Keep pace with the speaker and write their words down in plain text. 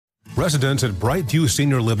Residents at Brightview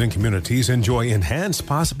Senior Living Communities enjoy enhanced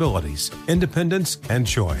possibilities, independence, and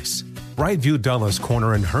choice. Brightview Dulles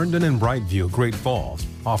Corner in Herndon and Brightview, Great Falls,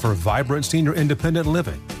 offer vibrant senior independent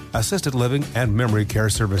living, assisted living, and memory care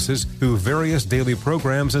services through various daily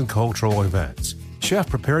programs and cultural events.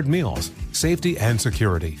 Chef-prepared meals, safety and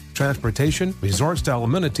security, transportation, resort-style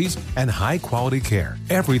amenities, and high-quality care.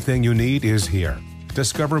 Everything you need is here.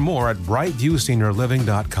 Discover more at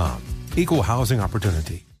brightviewseniorliving.com. Equal housing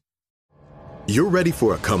opportunity. You're ready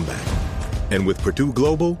for a comeback. And with Purdue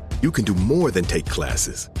Global, you can do more than take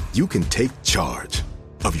classes. You can take charge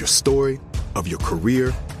of your story, of your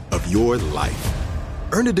career, of your life.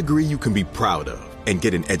 Earn a degree you can be proud of and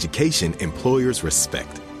get an education employers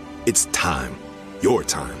respect. It's time, your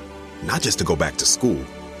time, not just to go back to school,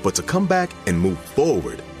 but to come back and move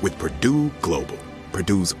forward with Purdue Global,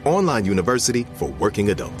 Purdue's online university for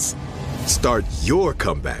working adults. Start your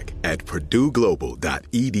comeback at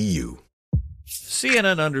purdueglobal.edu.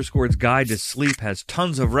 CNN_'s Guide to Sleep has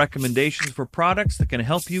tons of recommendations for products that can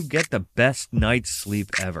help you get the best night's sleep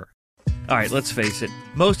ever. All right, let's face it,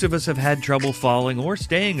 most of us have had trouble falling or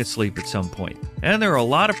staying asleep at some point, and there are a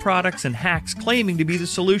lot of products and hacks claiming to be the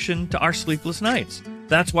solution to our sleepless nights.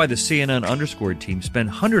 That's why the CNN_ team spend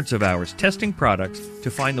hundreds of hours testing products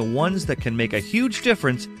to find the ones that can make a huge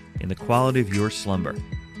difference in the quality of your slumber.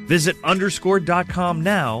 Visit underscore.com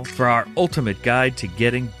now for our ultimate guide to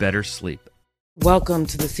getting better sleep. Welcome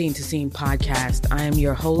to the Scene to Scene podcast. I am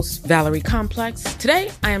your host, Valerie Complex. Today,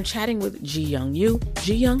 I am chatting with Ji Young Yu.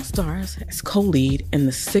 Ji Young stars as co-lead in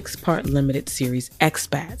the 6-part limited series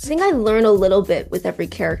Expats. I think I learn a little bit with every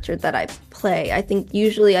character that I play. I think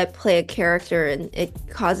usually I play a character and it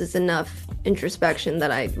causes enough introspection that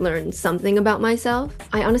I learn something about myself.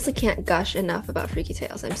 I honestly can't gush enough about Freaky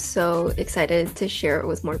Tales. I'm so excited to share it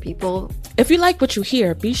with more people. If you like what you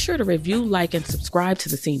hear, be sure to review, like, and subscribe to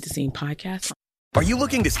the Scene to Scene podcast. Are you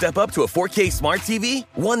looking to step up to a 4K smart TV?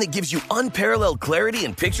 One that gives you unparalleled clarity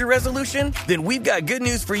and picture resolution? Then we've got good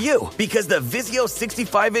news for you, because the Vizio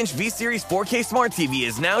 65-inch V-Series 4K smart TV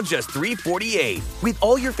is now just $348. With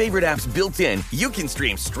all your favorite apps built in, you can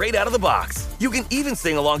stream straight out of the box. You can even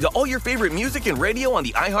sing along to all your favorite music and radio on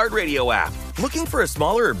the iHeartRadio app. Looking for a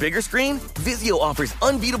smaller or bigger screen? Vizio offers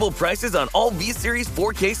unbeatable prices on all V-Series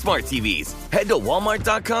 4K smart TVs. Head to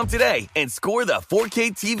Walmart.com today and score the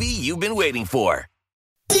 4K TV you've been waiting for.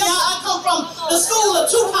 See, I come from the school of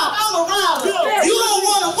Tupac. I'm around. You don't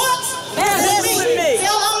want to what? Dance with me. See,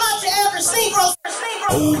 I'm not your average Negro.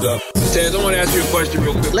 Hold up. Taz, I want to ask you a question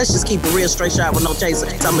real quick. Let's just keep it real, straight shot with no chaser.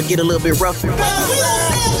 So I'm going to get a little bit rough. We don't stand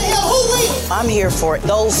for him. Who we? I'm here for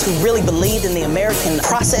those who really believe in the American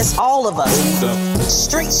process. All of us.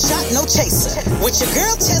 Straight shot, no chaser. With your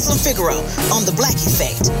girl, Tesla Figaro, on the Black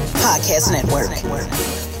Effect Podcast Network.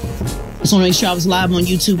 Just want to make sure I was live on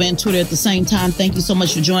YouTube and Twitter at the same time. Thank you so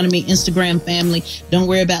much for joining me, Instagram family. Don't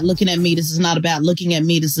worry about looking at me. This is not about looking at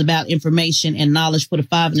me. This is about information and knowledge. Put a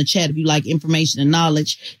 5 in the chat if you like information and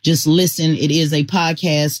knowledge. Just listen. It is a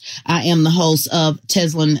podcast. I am the host of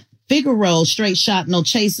Tesla Figaro, Straight Shot, No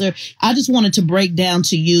Chaser. I just wanted to break down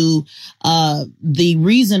to you the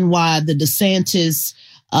reason why the DeSantis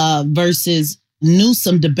versus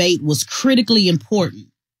Newsom debate was critically important.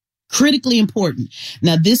 Critically important.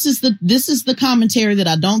 Now, this is the commentary that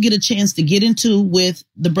I don't get a chance to get into with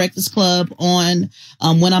the Breakfast Club on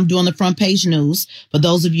when I'm doing the front page news. For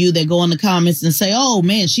those of you that go in the comments and say, oh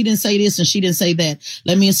man, she didn't say this and she didn't say that.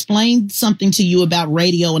 Let me explain something to you about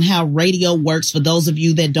radio and how radio works for those of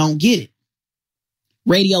you that don't get it.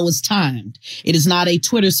 Radio is timed. It is not a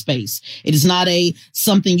Twitter space. It is not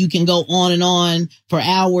something you can go on and on for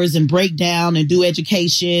hours and break down and do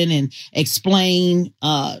education and explain,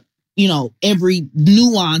 every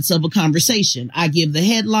nuance of a conversation. I give the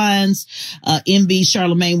headlines. MB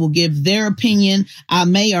Charlemagne will give their opinion. I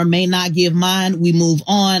may or may not give mine. We move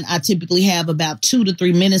on. I typically have about 2 to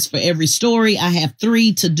 3 minutes for every story. I have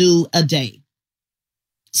 3 to do a day.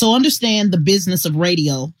 So understand the business of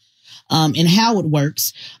radio, and how it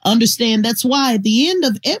works. Understand that's why at the end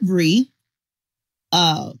of every,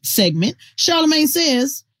 segment, Charlemagne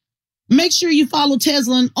says, make sure you follow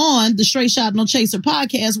Tesla on the Straight Shot No Chaser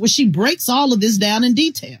podcast, where she breaks all of this down in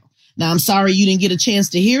detail. Now, I'm sorry you didn't get a chance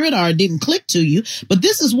to hear it or it didn't click to you, but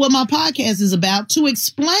this is what my podcast is about, to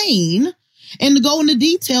explain and to go into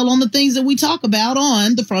detail on the things that we talk about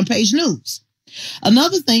on the front page news.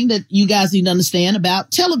 Another thing that you guys need to understand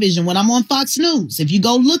about television, when I'm on Fox News, if you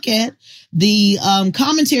go look at the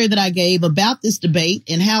commentary that I gave about this debate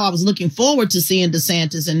and how I was looking forward to seeing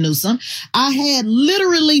DeSantis and Newsom, I had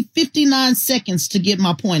literally 59 seconds to get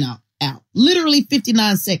my point out. Literally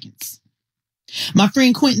 59 seconds. My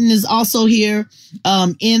friend Quentin is also here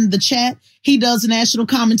in the chat. He does national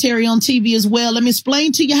commentary on TV as well. Let me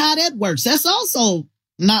explain to you how that works. That's also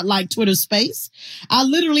not like Twitter Space. I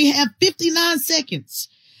literally have 59 seconds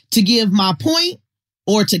to give my point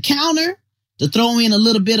or to counter, to throw in a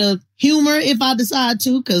little bit of humor if I decide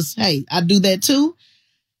to, because, hey, I do that too.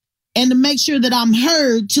 And to make sure that I'm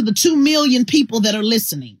heard to the 2 million people that are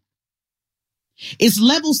listening. It's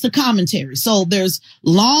levels to commentary. So there's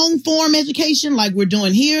long form education like we're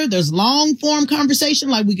doing here. There's long form conversation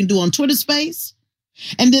like we can do on Twitter Space.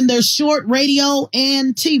 And then there's short radio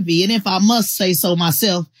and TV. And if I must say so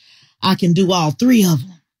myself, I can do all three of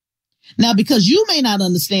them. Now, because you may not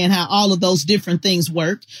understand how all of those different things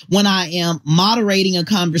work when I am moderating a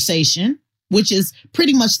conversation, which is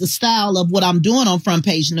pretty much the style of what I'm doing on Front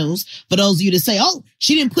Page News. For those of you that say, oh,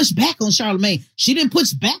 she didn't push back on Charlemagne. She didn't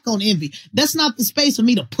push back on Envy. That's not the space for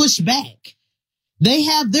me to push back. They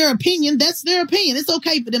have their opinion. That's their opinion. It's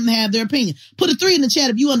okay for them to have their opinion. Put a 3 in the chat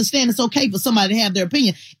if you understand it's okay for somebody to have their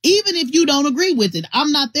opinion, even if you don't agree with it.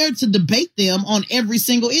 I'm not there to debate them on every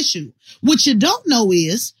single issue. What you don't know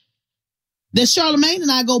is that Charlemagne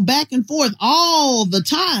and I go back and forth all the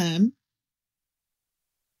time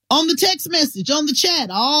on the text message, on the chat,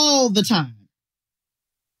 all the time.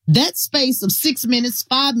 That space of 6 minutes,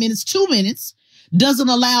 5 minutes, 2 minutes doesn't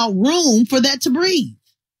allow room for that to breathe.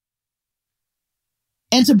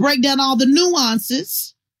 And to break down all the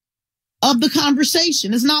nuances of the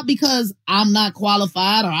conversation. It's not because I'm not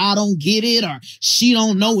qualified or I don't get it or she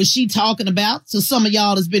don't know what she talking about. So some of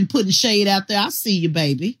y'all that's been putting shade out there, I see you,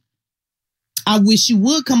 baby. I wish you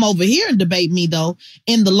would come over here and debate me, though,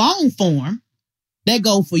 in the long form. That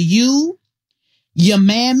go for you, your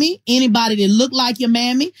mammy, anybody that look like your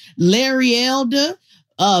mammy, Larry Elder,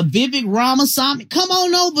 Vivek Ramaswamy. Come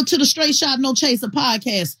on over to the Straight Shot No Chaser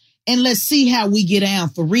podcast and let's see how we get down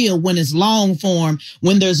for real when it's long form,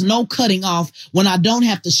 when there's no cutting off, when I don't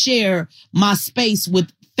have to share my space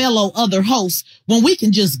with fellow other hosts, when we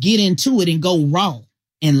can just get into it and go raw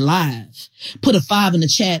and live. Put a 5 in the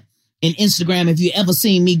chat and Instagram if you ever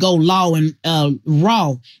seen me go raw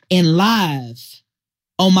and live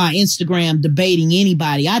on my Instagram debating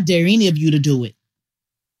anybody. I dare any of you to do it.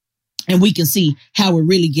 And we can see how we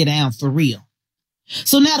really get down for real.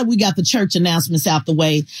 So now that we got the church announcements out the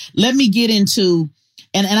way, let me get into,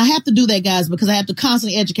 and I have to do that, guys, because I have to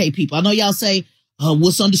constantly educate people. I know y'all say,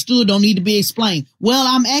 what's understood don't need to be explained. Well,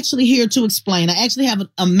 I'm actually here to explain. I actually have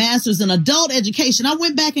a master's in adult education. I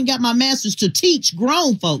went back and got my master's to teach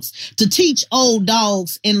grown folks, to teach old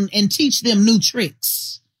dogs and teach them new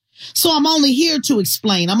tricks. So I'm only here to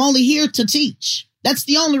explain. I'm only here to teach. That's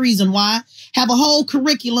the only reason why. Have a whole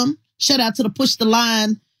curriculum. Shout out to the Push the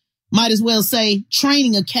Line, might as well say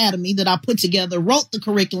training academy that I put together, wrote the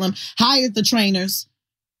curriculum, hired the trainers.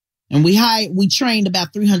 And we trained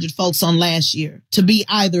about 300 folks on last year to be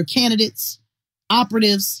either candidates,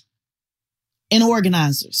 operatives, and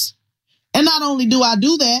organizers. And not only do I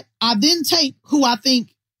do that, I then take who I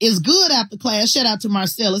think is good after class. Shout out to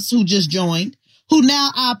Marcellus, who just joined, who now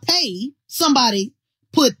I pay. Somebody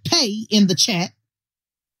put pay in the chat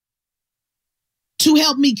to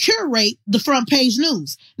help me curate the Front Page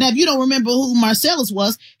News. Now, if you don't remember who Marcellus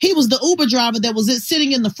was, he was the Uber driver that was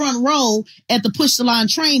sitting in the front row at the Push the Line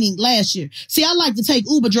training last year. See, I like to take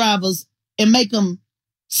Uber drivers and make them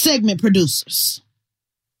segment producers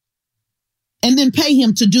and then pay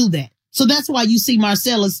him to do that. So that's why you see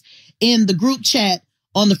Marcellus in the group chat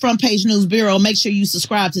on the Front Page News Bureau. Make sure you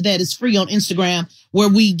subscribe to that. It's free on Instagram, where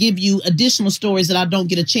we give you additional stories that I don't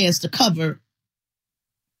get a chance to cover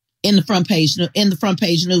in the Front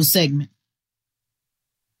Page News segment.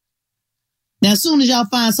 Now, as soon as y'all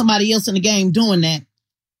find somebody else in the game doing that,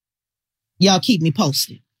 y'all keep me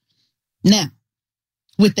posted. Now,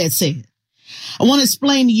 with that said, I want to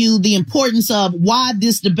explain to you the importance of why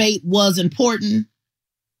this debate was important.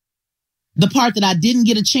 The part that I didn't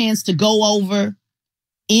get a chance to go over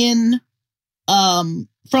in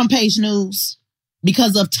Front Page News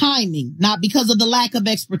because of timing, not because of the lack of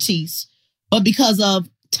expertise, but because of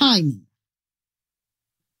timing.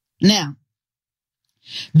 Now,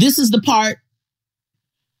 this is the part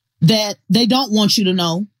that they don't want you to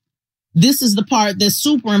know. This is the part that's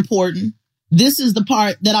super important. This is the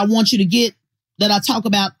part that I want you to get, that I talk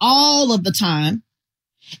about all of the time.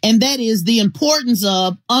 And that is the importance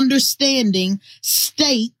of understanding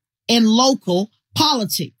state and local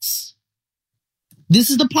politics. This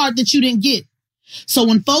is the part that you didn't get. So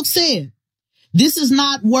when folks said, this is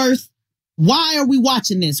not worth, why are we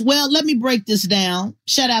watching this? Well, let me break this down.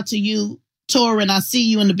 Shout out to you, Torin, I see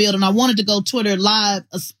you in the building. I wanted to go Twitter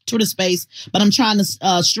space, but I'm trying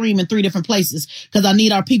to stream in 3 different places because I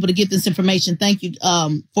need our people to get this information. Thank you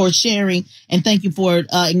for sharing, and thank you for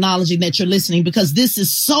acknowledging that you're listening, because this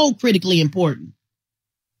is so critically important.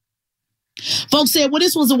 Folks said, well,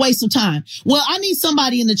 this was a waste of time. Well, I need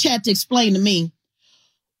somebody in the chat to explain to me,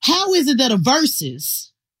 how is it that a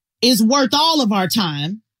versus is worth all of our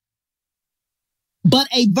time, but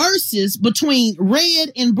a versus between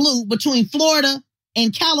red and blue, between Florida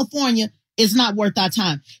and California, is not worth our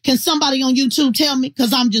time? Can somebody on YouTube tell me?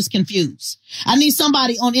 Because I'm just confused. I need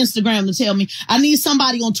somebody on Instagram to tell me. I need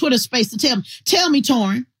somebody on Twitter space to tell me. Tell me,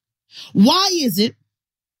 Torin, why is it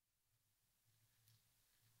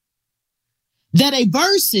that a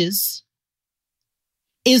versus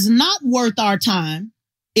is not worth our time,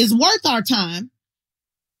 is worth our time?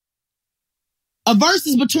 A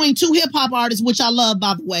versus between 2 hip hop artists, which I love,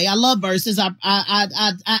 by the way. I love verses. I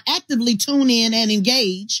actively tune in and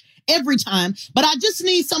engage every time, but I just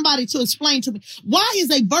need somebody to explain to me, why is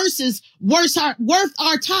a versus worth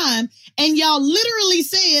our time? And y'all literally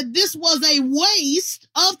said this was a waste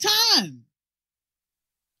of time.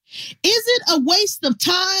 Is it a waste of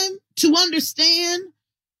time to understand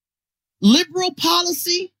liberal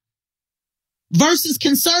policy versus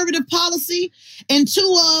conservative policy in 2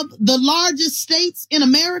 of the largest states in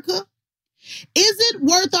America? Is it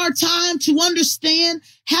worth our time to understand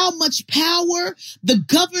how much power the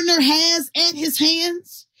governor has at his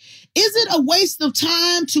hands? Is it a waste of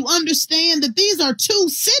time to understand that these are 2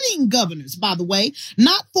 sitting governors, by the way,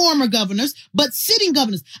 not former governors, but sitting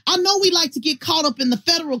governors? I know we like to get caught up in the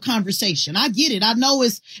federal conversation. I get it. I know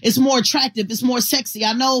it's more attractive. It's more sexy.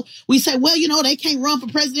 I know we say, well, you know, they can't run for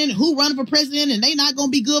president. Who running for president? And they not going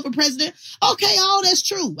to be good for president. Okay, all that's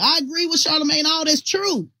true. I agree with Charlamagne. All that's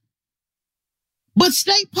true. But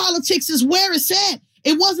state politics is where it's at.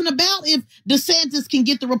 It wasn't about if DeSantis can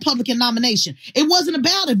get the Republican nomination. It wasn't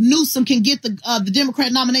about if Newsom can get the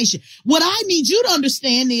Democrat nomination. What I need you to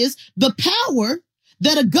understand is the power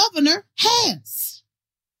that a governor has,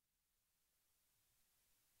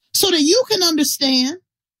 so that you can understand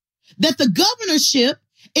that the governorship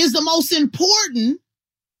is the most important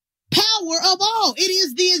power of all. It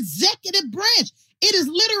is the executive branch. It is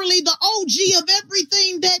literally the OG of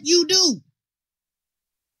everything that you do.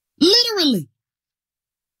 Literally.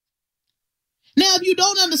 Now, if you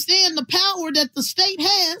don't understand the power that the state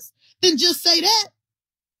has, then just say that,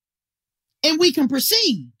 and we can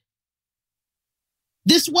proceed.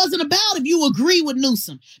 This wasn't about if you agree with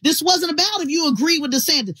Newsom. This wasn't about if you agree with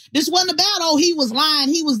DeSantis. This wasn't about, oh, he was lying,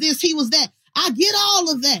 he was this, he was that. I get all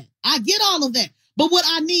of that. I get all of that. But what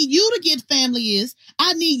I need you to get, family, is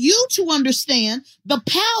I need you to understand the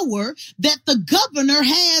power that the governor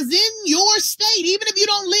has in your state, even if you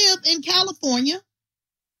don't live in California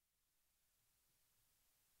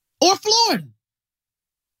or Florida.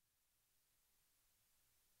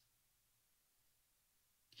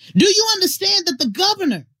 Do you understand that the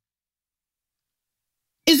governor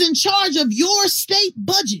is in charge of your state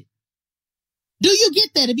budget? Do you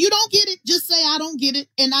get that? If you don't get it, just say, I don't get it,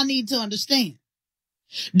 and I need to understand.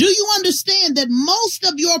 Do you understand that most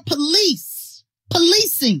of your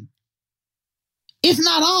policing, if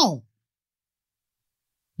not all,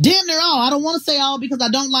 damn near all, I don't want to say all because I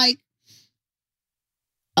don't like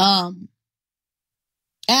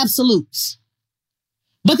absolutes,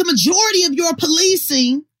 but the majority of your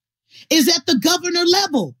policing is at the governor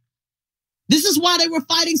level. This is why they were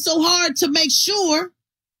fighting so hard to make sure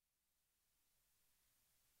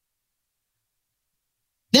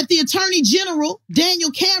that the Attorney General, Daniel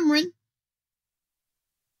Cameron,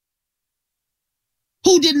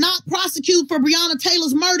 who did not prosecute for Breonna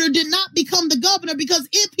Taylor's murder, did not become the governor, because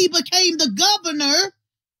if he became the governor,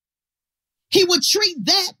 he would treat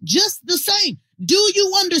that just the same. Do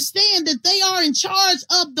you understand that they are in charge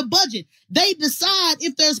of the budget? They decide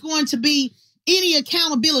if there's going to be any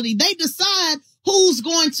accountability. They decide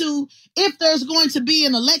if there's going to be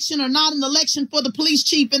an election or not an election for the police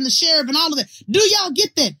chief and the sheriff and all of that. Do y'all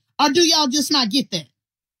get that? Or do y'all just not get that?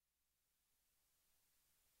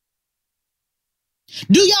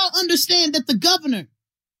 Do y'all understand that the governor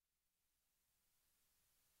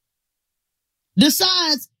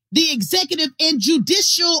decides the executive and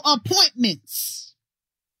judicial appointments?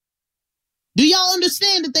 Do y'all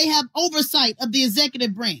understand that they have oversight of the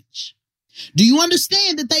executive branch? Do you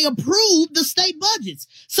understand that they approve the state budgets?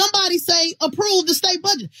 Somebody say approve the state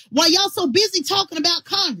budget. Why y'all so busy talking about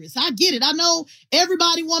Congress? I get it. I know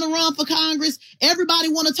everybody want to run for Congress. Everybody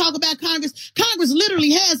want to talk about Congress. Congress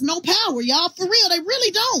literally has no power, y'all. For real, they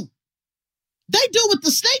really don't. They do what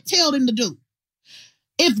the state tell them to do.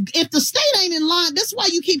 If the state ain't in line, that's why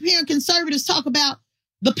you keep hearing conservatives talk about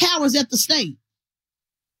the powers at the state,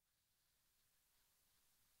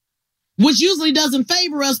 which usually doesn't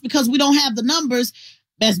favor us because we don't have the numbers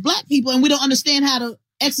as black people and we don't understand how to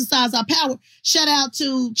exercise our power. Shout out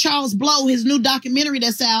to Charles Blow, his new documentary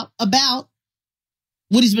that's out about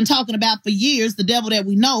what he's been talking about for years, The Devil That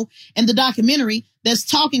We Know, and the documentary that's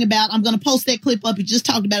talking about, I'm going to post that clip up, he just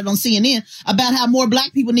talked about it on CNN, about how more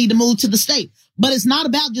black people need to move to the state. But it's not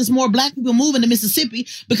about just more black people moving to Mississippi,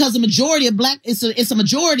 because the majority of black, it's a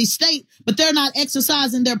majority state, but they're not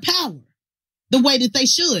exercising their power the way that they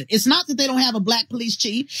should. It's not that they don't have a black police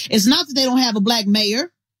chief. It's not that they don't have a black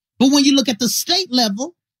mayor. But when you look at the state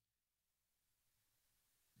level,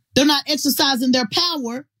 they're not exercising their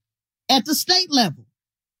power at the state level,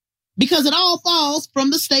 because it all falls from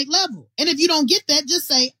the state level. And if you don't get that, just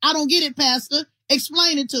say, I don't get it, Pastor.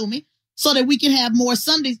 Explain it to me so that we can have more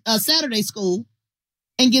Saturday school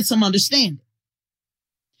and get some understanding.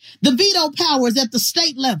 The veto power is at the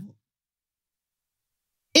state level.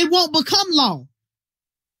 It won't become law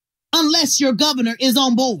unless your governor is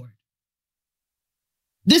on board.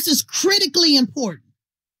 This is critically important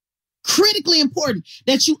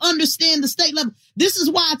that you understand the state level. This is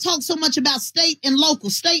why I talk so much about state and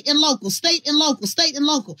local, state and local, state and local, state and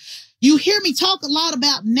local. You hear me talk a lot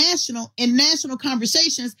about national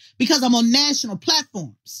conversations because I'm on national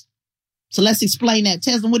platforms. So let's explain that.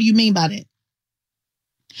 Tesla, what do you mean by that?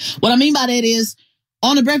 What I mean by that is,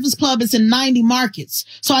 on the Breakfast Club, it's in 90 markets.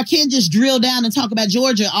 So I can't just drill down and talk about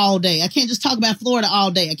Georgia all day. I can't just talk about Florida all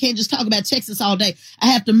day. I can't just talk about Texas all day. I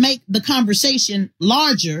have to make the conversation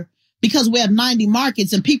larger because we have 90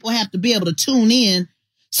 markets and people have to be able to tune in.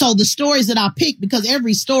 So the stories that I pick, because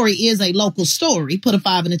every story is a local story, put a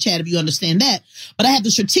 5 in the chat if you understand that. But I have to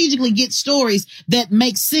strategically get stories that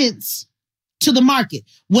make sense to the market.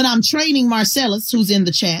 When I'm training Marcellus, who's in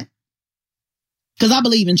the chat, because I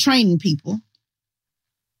believe in training people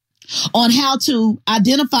on how to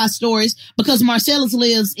identify stories, because Marcellus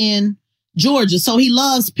lives in Georgia. So he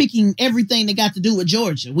loves picking everything that got to do with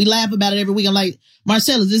Georgia. We laugh about it every week. I'm like,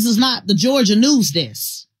 Marcellus, this is not the Georgia news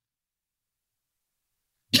desk.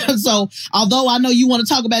 So although I know you want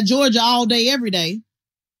to talk about Georgia all day, every day,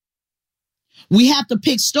 we have to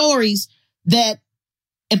pick stories that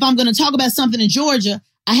if I'm going to talk about something in Georgia,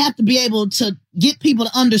 I have to be able to get people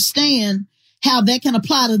to understand how that can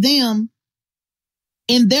apply to them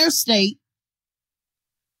in their state,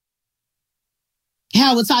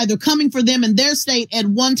 how it's either coming for them in their state at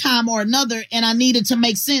one time or another, and I need it to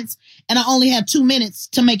make sense, and I only have 2 minutes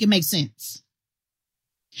to make it make sense.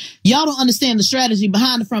 Y'all don't understand the strategy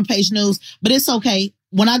behind the front page news, but it's okay.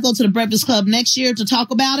 When I go to the Breakfast Club next year to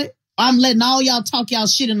talk about it, I'm letting all y'all talk y'all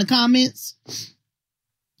shit in the comments.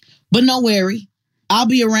 But no worry, I'll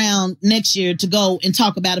be around next year to go and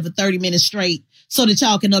talk about it for 30 minutes straight so that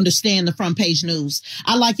y'all can understand the front page news.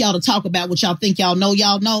 I like y'all to talk about what y'all think y'all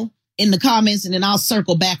know in the comments, and then I'll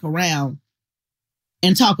circle back around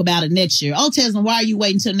and talk about it next year. Oh, Tesla, why are you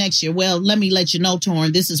waiting till next year? Well, let me let you know,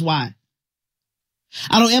 Torrin, this is why.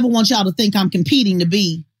 I don't ever want y'all to think I'm competing to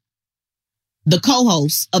be the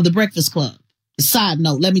co-host of the Breakfast Club. Side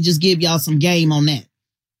note, let me just give y'all some game on that.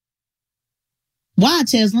 Why,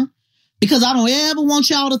 Tesla? Because I don't ever want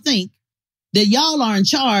y'all to think that y'all are in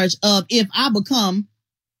charge of if I become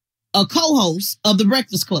a co-host of the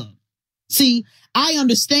Breakfast Club. See, I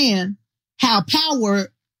understand how power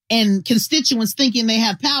and constituents thinking they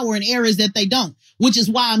have power in areas that they don't, which is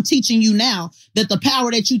why I'm teaching you now that the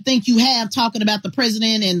power that you think you have talking about the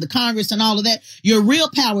president and the Congress and all of that, your real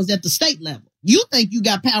power is at the state level. You think you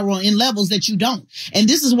got power in levels that you don't. And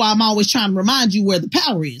this is why I'm always trying to remind you where the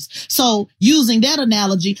power is. So using that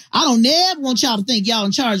analogy, I don't ever want y'all to think y'all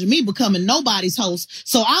in charge of me becoming nobody's host.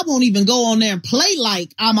 So I won't even go on there and play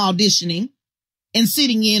like I'm auditioning and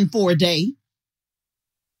sitting in for a day.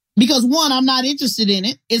 Because one, I'm not interested in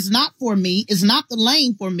it. It's not for me. It's not the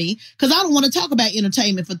lane for me, because I don't want to talk about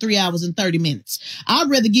entertainment for 3 hours and 30 minutes. I'd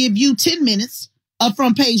rather give you 10 minutes of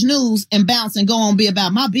front page news and bounce and go on be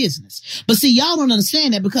about my business. But see, y'all don't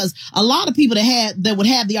understand that, because a lot of people that would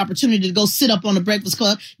have the opportunity to go sit up on the Breakfast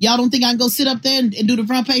Club, y'all don't think I can go sit up there and do the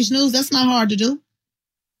front page news? That's not hard to do.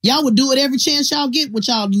 Y'all would do it every chance y'all get with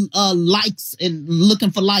y'all likes and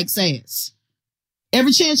looking for likes ass.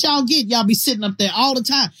 Every chance y'all get, y'all be sitting up there all the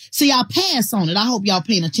time. See, I pass on it. I hope y'all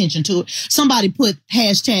paying attention to it. Somebody put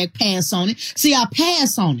hashtag pass on it. See, I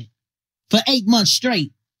pass on it for 8 months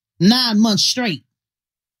straight, 9 months straight.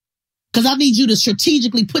 Because I need you to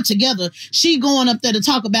strategically put together, she going up there to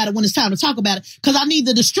talk about it when it's time to talk about it. Because I need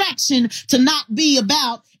the distraction to not be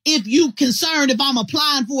about if you concerned if I'm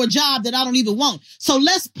applying for a job that I don't even want. So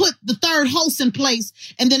let's put the third host in place.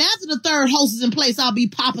 And then after the third host is in place, I'll be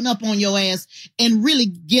popping up on your ass and really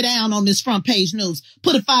get down on this front page news.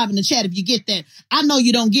 Put a 5 in the chat if you get that. I know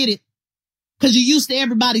you don't get it because you're used to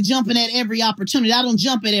everybody jumping at every opportunity. I don't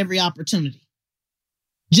jump at every opportunity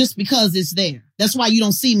just because it's there. That's why you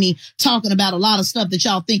don't see me talking about a lot of stuff that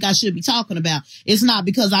y'all think I should be talking about. It's not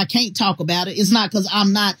because I can't talk about it. It's not because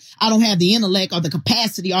I don't have the intellect or the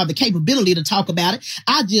capacity or the capability to talk about it.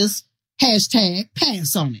 I just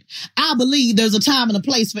 #pass on it. I believe there's a time and a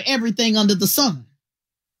place for everything under the sun.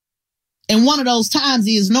 And one of those times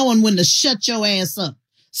is knowing when to shut your ass up.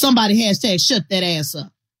 Somebody #shut that ass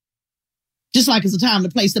up. Just like it's a time and a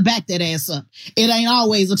place to back that ass up. It ain't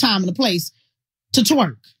always a time and a place to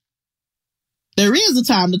twerk. There is a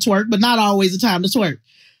time to twerk, but not always a time to twerk.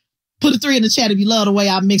 Put a 3 in the chat if you love the way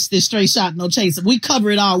I mix this straight shot, no chaser. We cover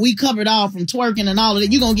it all. We cover it all from twerking and all of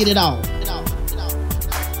that. You're going to get it all.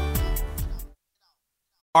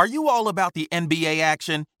 Are you all about the NBA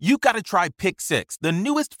action? You got to try Pick 6, the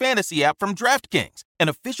newest fantasy app from DraftKings, an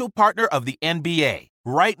official partner of the NBA.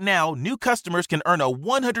 Right now, new customers can earn a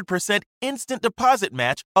 100% instant deposit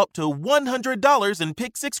match up to $100 in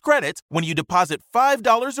Pick 6 credits when you deposit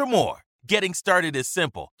 $5 or more. Getting started is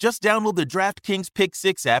simple. Just download the DraftKings Pick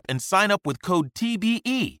 6 app and sign up with code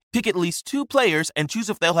TBE. Pick at least 2 players and choose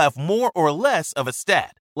if they'll have more or less of a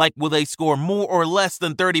stat. Like, will they score more or less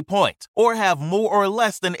than 30 points? Or have more or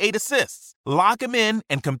less than 8 assists? Lock them in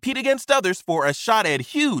and compete against others for a shot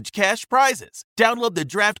at huge cash prizes. Download the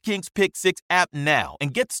DraftKings Pick 6 app now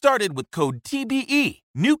and get started with code TBE.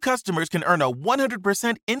 New customers can earn a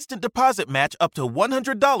 100% instant deposit match up to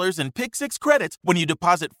 $100 in Pick 6 credits when you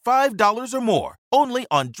deposit $5 or more. Only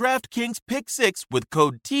on DraftKings Pick 6 with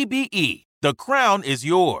code TBE. The crown is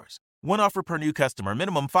yours. One offer per new customer.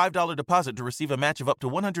 Minimum $5 deposit to receive a match of up to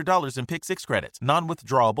 $100 in Pick 6 credits.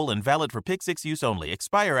 Non-withdrawable and valid for Pick 6 use only.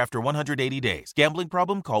 Expire after 180 days. Gambling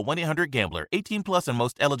problem? Call 1-800-GAMBLER. 18 plus in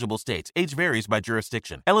most eligible states. Age varies by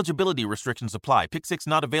jurisdiction. Eligibility restrictions apply. Pick 6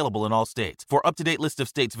 not available in all states. For up-to-date list of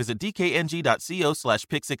states, visit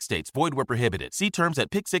dkng.co/pick6states. Void where prohibited. See terms at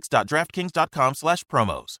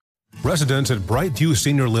pick6.draftkings.com/promos. Residents at Brightview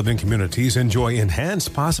Senior Living Communities enjoy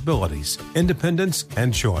enhanced possibilities, independence,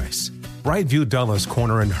 and choice. Brightview Dulles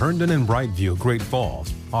Corner in Herndon and Brightview, Great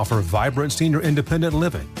Falls, offer vibrant senior independent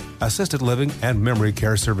living, assisted living, and memory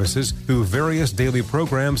care services through various daily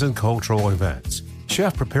programs and cultural events.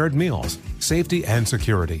 Chef-prepared meals, safety and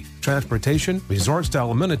security, transportation,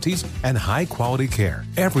 resort-style amenities, and high-quality care.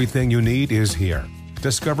 Everything you need is here.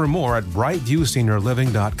 Discover more at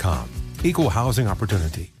brightviewseniorliving.com. Equal housing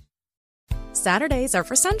opportunity. Saturdays are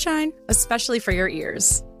for sunshine, especially for your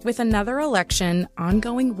ears. With another election,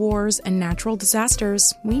 ongoing wars, and natural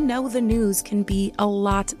disasters, we know the news can be a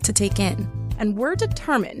lot to take in. And we're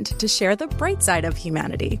determined to share the bright side of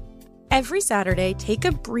humanity. Every Saturday, take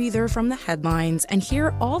a breather from the headlines and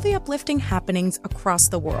hear all the uplifting happenings across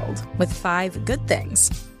the world with 5 Good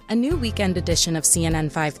Things, a new weekend edition of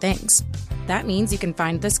CNN 5 Things. That means you can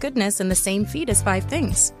find this goodness in the same feed as 5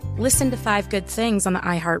 Things. Listen to 5 Good Things on the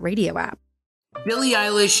iHeartRadio app. Billie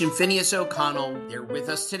Eilish and Phineas O'Connell, they're with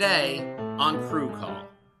us today on Crew Call.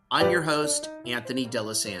 I'm your host, Anthony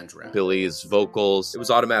D'Alessandro. Billie's vocals, it was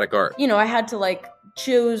automatic art. You know, I had to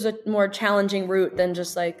choose a more challenging route than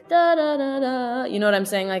just da da da da. You know what I'm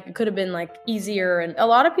saying? It could have been easier. And a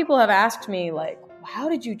lot of people have asked me how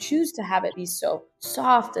did you choose to have it be so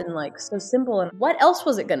soft and so simple? And what else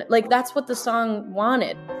was it gonna that's what the song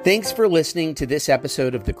wanted. Thanks for listening to this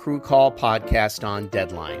episode of the Crew Call podcast on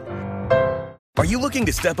Deadline. Are you looking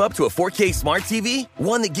to step up to a 4K smart TV?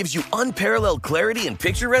 One that gives you unparalleled clarity and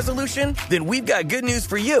picture resolution? Then we've got good news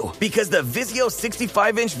for you, because the Vizio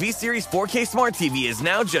 65-inch V-Series 4K smart TV is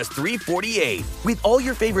now just $348. With all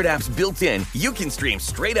your favorite apps built in, you can stream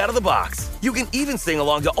straight out of the box. You can even sing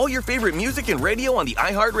along to all your favorite music and radio on the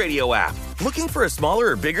iHeartRadio app. Looking for a smaller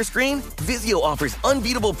or bigger screen? Vizio offers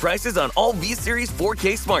unbeatable prices on all V-Series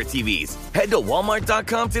 4K smart TVs. Head to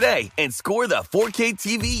Walmart.com today and score the 4K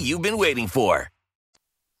TV you've been waiting for.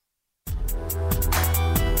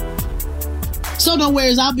 So no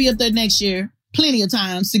worries, I'll be up there next year plenty of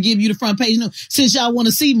times to give you the front page news since y'all want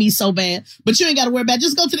to see me so bad. But you ain't got to worry about it.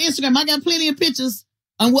 Just go to the Instagram. I got plenty of pictures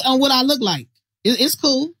on what I look like. It's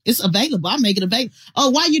cool. It's available. I make it available. Oh,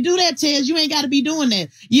 why you do that, Tez? You ain't got to be doing that.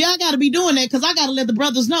 Yeah, I got to be doing that because I got to let the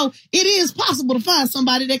brothers know it is possible to find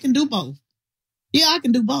somebody that can do both. Yeah, I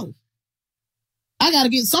can do both.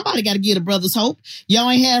 Somebody got to give the brothers hope. Y'all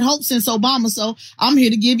ain't had hope since Obama, so I'm here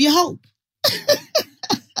to give you hope.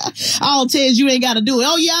 Oh, Tez, you ain't got to do it.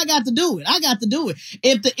 Oh, yeah, I got to do it.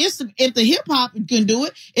 If the hip hop can do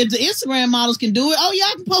it, if the Instagram models can do it, oh, yeah,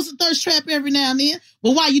 I can post a thirst trap every now and then.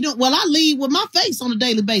 Well, why you doing? Well, I lead with my face on a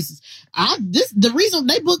daily basis. The reason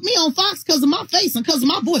they booked me on Fox because of my face and because of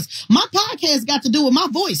my voice. My podcast got to do with my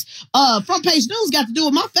voice. Front Page News got to do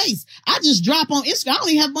with my face. I just drop on Instagram. I don't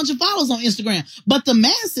even have a bunch of followers on Instagram, but the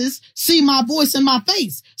masses see my voice and my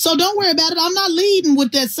face. So don't worry about it. I'm not leading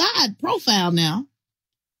with that side profile now.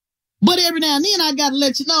 But every now and then I got to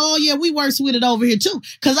let you know, oh yeah, we works with it over here too.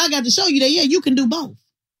 Cause I got to show you that, yeah, you can do both.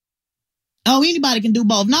 Oh, anybody can do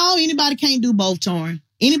both. No, anybody can't do both, Torrin.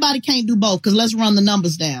 Anybody can't do both. Cause let's run the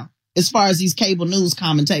numbers down. As far as these cable news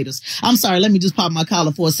commentators. I'm sorry, let me just pop my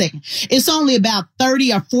collar for a second. It's only about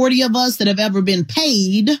 30 or 40 of us that have ever been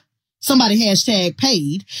paid. Somebody hashtag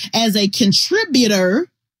paid as a contributor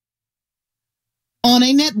on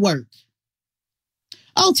a network.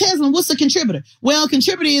 Oh, Teslin, what's a contributor? Well,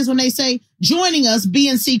 contributor is when they say, joining us,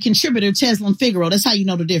 BNC contributor, Teslin Figaro. That's how you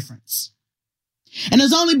know the difference. And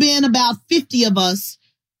there's only been about 50 of us,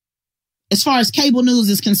 as far as cable news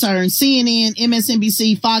is concerned, CNN,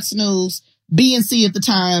 MSNBC, Fox News, BNC at the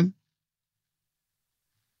time,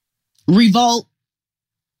 Revolt.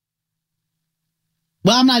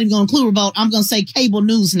 Well, I'm not even going to include Revolt. I'm going to say cable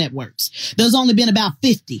news networks. There's only been about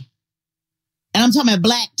 50. And I'm talking about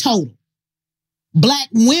black total. Black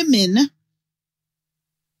women,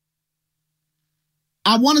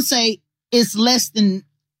 I want to say it's less than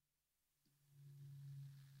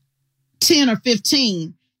 10 or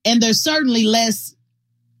 15, and there's certainly less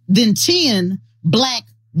than 10 black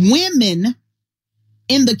women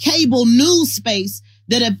in the cable news space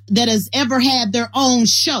that has ever had their own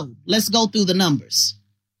show. Let's go through the numbers.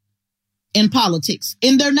 In politics,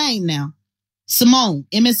 in their name now. Simone,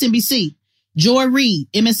 MSNBC. Joy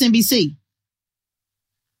Reid, MSNBC.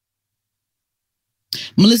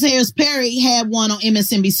 Melissa Harris Perry had one on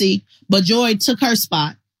MSNBC, but Joy took her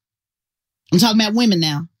spot. I'm talking about women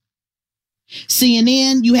now.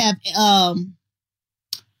 CNN, you have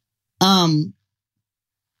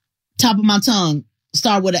top of my tongue,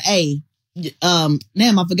 start with an A.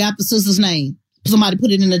 Damn, I forgot the sister's name. Somebody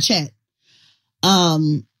put it in the chat.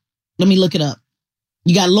 Let me look it up.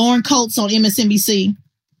 You got Lauren Coates on MSNBC.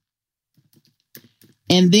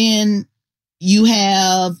 And then you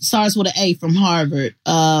have, starts with an A from Harvard,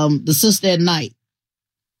 the sister at night.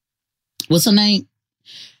 What's her name?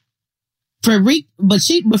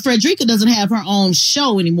 Frederica doesn't have her own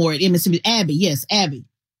show anymore at MSNBC. Abby, yes, Abby.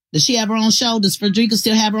 Does she have her own show? Does Frederica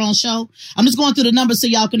still have her own show? I'm just going through the numbers so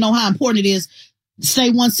y'all can know how important it is. Stay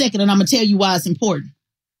 1 second and I'm going to tell you why it's important.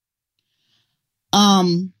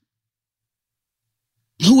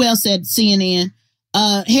 Who else at CNN?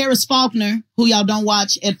 Harris Faulkner, who y'all don't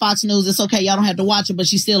watch at Fox News. It's okay. Y'all don't have to watch her, but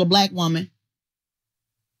she's still a black woman.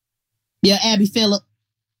 Yeah, Abby Phillip.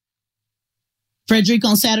 Frederica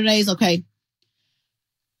on Saturdays. Okay.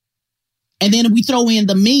 And then we throw in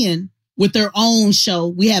the men with their own show.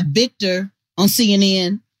 We have Victor on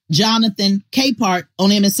CNN, Jonathan Capehart on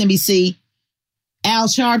MSNBC, Al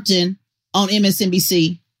Sharpton on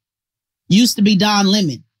MSNBC, used to be Don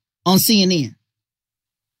Lemon on CNN.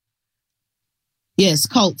 Yes,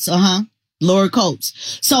 Coates, Laura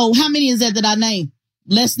Coates. So how many is that I named?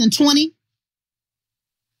 Less than 20?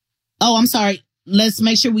 Oh, I'm sorry. Let's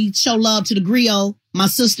make sure we show love to the Griot, my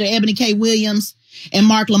sister Ebony K. Williams, and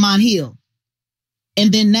Mark Lamont Hill.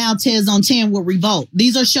 And then now Tez on 10 with Revolt.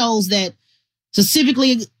 These are shows that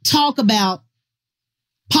specifically talk about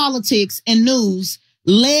politics and news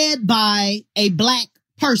led by a black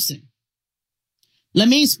person. Let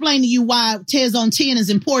me explain to you why Tez on 10 is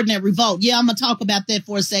important at Revolt. Yeah, I'm going to talk about that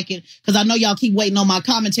for a second because I know y'all keep waiting on my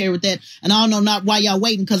commentary with that. And I don't know not why y'all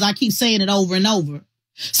waiting because I keep saying it over and over.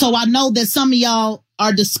 So I know that some of y'all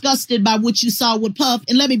are disgusted by what you saw with Puff.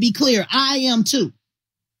 And let me be clear, I am too.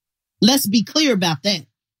 Let's be clear about that.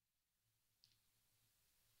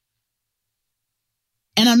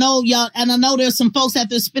 And I know there's some folks out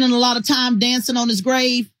there spending a lot of time dancing on his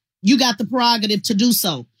grave. You got the prerogative to do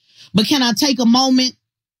so. But can I take a moment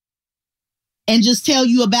and just tell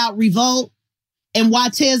you about Revolt and why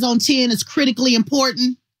Tez on 10 is critically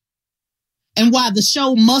important and why the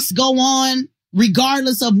show must go on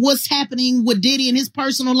regardless of what's happening with Diddy in his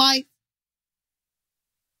personal life?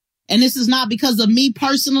 And this is not because of me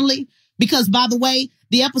personally, because, by the way,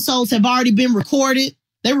 the episodes have already been recorded.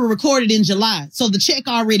 They were recorded in July, so the check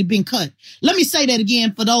already been cut. Let me say that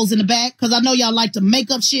again for those in the back, because I know y'all like to make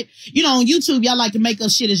up shit. You know, on YouTube, y'all like to make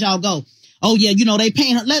up shit as y'all go. Oh, yeah, you know, they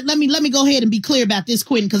paying her. Let me go ahead and be clear about this,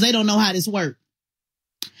 Quentin, because they don't know how this works.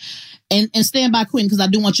 And stand by, Quentin, because I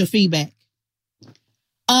do want your feedback.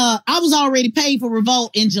 I was already paid for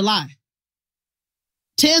Revolt in July.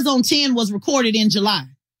 Tez on 10 was recorded in July.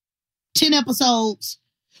 10 episodes.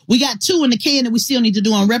 We got 2 in the can that we still need to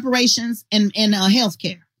do on reparations and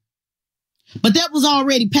healthcare. But that was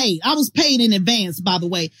already paid. I was paid in advance, by the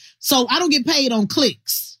way. So I don't get paid on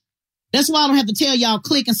clicks. That's why I don't have to tell y'all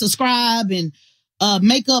click and subscribe and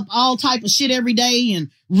make up all type of shit every day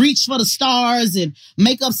and reach for the stars and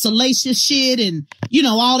make up salacious shit and, you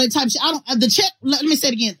know, all that type of shit. The check, let me say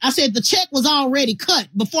it again. I said the check was already cut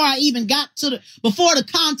before I even got to before the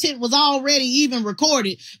content was already even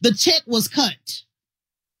recorded. The check was cut.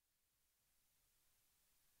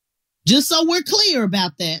 Just so we're clear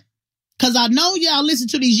about that. Because I know y'all listen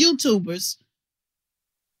to these YouTubers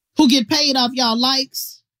who get paid off y'all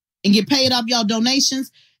likes and get paid off y'all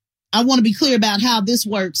donations. I want to be clear about how this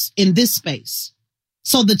works in this space.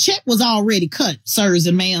 So the check was already cut, sirs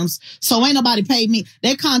and ma'ams. So ain't nobody paid me.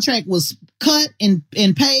 That contract was cut and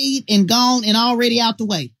paid and gone and already out the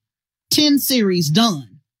way. 10 series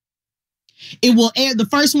done. It will air. The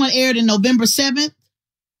first one aired in November 7th.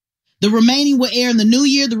 The remaining will air in the new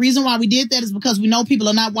year. The reason why we did that is because we know people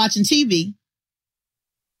are not watching TV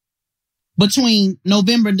between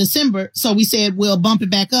November and December. So we said we'll bump it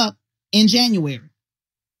back up in January.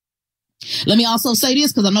 Let me also say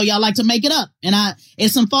this because I know y'all like to make it up. And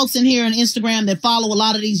there's some folks in here on Instagram that follow a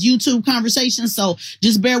lot of these YouTube conversations. So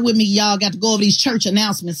just bear with me. Y'all got to go over these church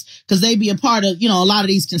announcements because they be a part of, you know, a lot of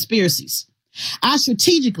these conspiracies. I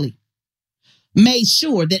strategically made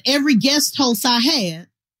sure that every guest host I had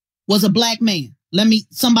was a black man. I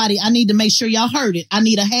need to make sure y'all heard it. I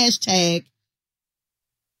need a hashtag.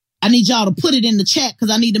 I need y'all to put it in the chat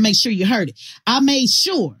because I need to make sure you heard it. I made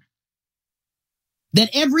sure that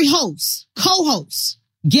every host, co-host,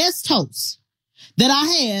 guest host that I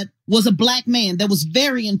had was a black man. That was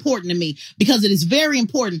very important to me because it is very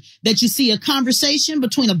important that you see a conversation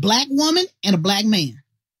between a black woman and a black man.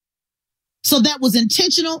 So that was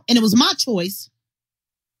intentional and it was my choice.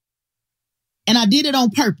 And I did it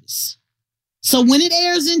on purpose. So when it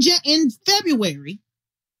airs in February,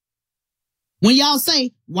 when y'all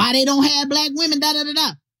say, why they don't have black women,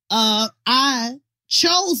 I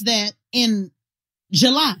chose that in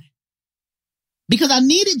July because I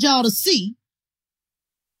needed y'all to see.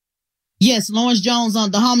 Yes, Lawrence Jones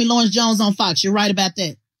the homie Lawrence Jones on Fox. You're right about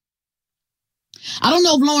that. I don't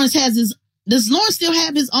know if Lawrence does Lawrence still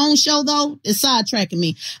have his own show though? It's sidetracking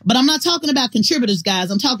me, but I'm not talking about contributors, guys.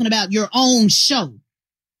 I'm talking about your own show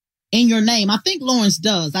in your name. I think Lawrence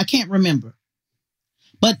does. I can't remember.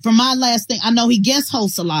 But for my last thing, I know he guest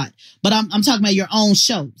hosts a lot, but I'm talking about your own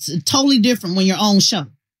show. It's totally different when your own show.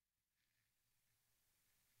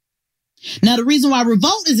 Now, the reason why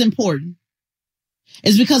Revolt is important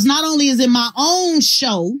is because not only is it my own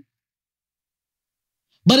show,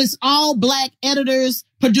 but it's all black editors,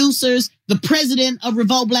 producers, the president of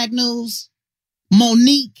Revolt Black News,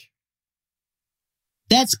 Monique.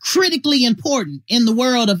 That's critically important in the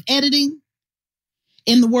world of editing,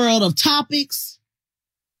 in the world of topics.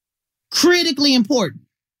 Critically important.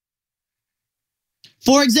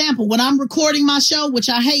 For example, when I'm recording my show, which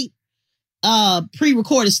I hate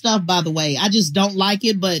pre-recorded stuff, by the way. I just don't like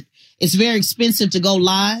it, but it's very expensive to go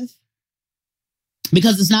live.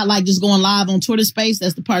 Because it's not like just going live on Twitter Space.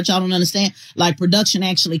 That's the part y'all don't understand. Like production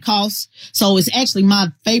actually costs. So it's actually my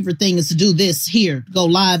favorite thing is to do this here. Go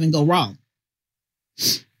live and go raw.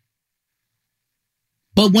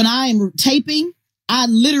 But when I am taping, I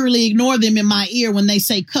literally ignore them in my ear when they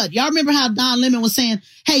say cut. Y'all remember how Don Lemon was saying,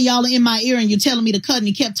 hey, y'all are in my ear and you're telling me to cut and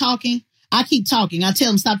he kept talking? I keep talking. I tell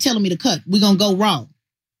them, stop telling me to cut. We're going to go raw.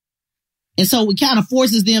 And so it kind of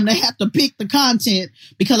forces them to have to pick the content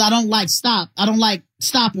because I don't like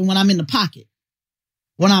stopping when I'm in the pocket.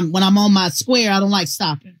 When I'm on my square, I don't like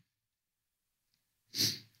stopping.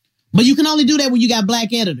 But you can only do that when you got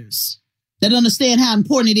black editors that understand how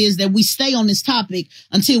important it is that we stay on this topic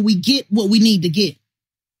until we get what we need to get.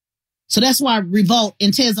 So that's why Revolt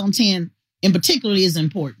and Tez on 10 in particular is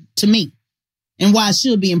important to me and why it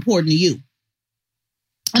should be important to you.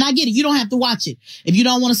 And I get it. You don't have to watch it. If you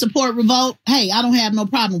don't want to support Revolt, hey, I don't have no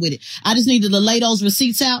problem with it. I just need to lay those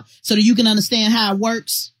receipts out so that you can understand how it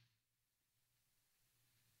works.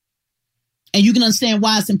 And you can understand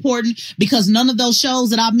why it's important because none of those shows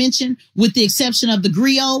that I mentioned, with the exception of the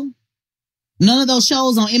Griot, none of those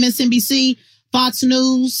shows on MSNBC, Fox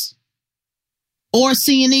News, or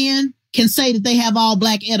CNN can say that they have all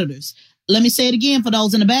black editors. Let me say it again for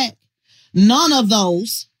those in the back. None of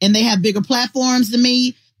those, and they have bigger platforms than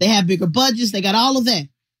me. They have bigger budgets. They got all of that.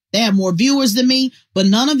 They have more viewers than me, but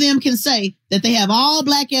none of them can say that they have all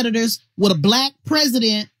black editors with a black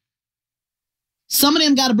president Some of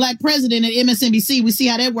them got a black president at MSNBC. We see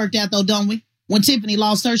how that worked out, though, don't we? When Tiffany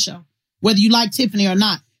lost her show. Whether you like Tiffany or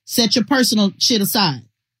not, set your personal shit aside.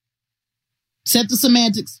 Set the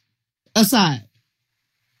semantics aside.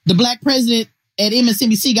 The black president at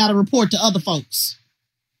MSNBC got to report to other folks.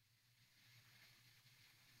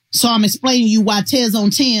 So I'm explaining to you why Tez on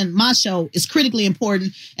 10, my show, is critically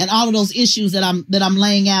important, and all of those issues that I'm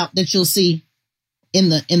laying out that you'll see in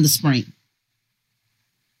the spring.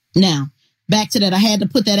 Now, back to that. I had to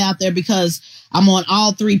put that out there because I'm on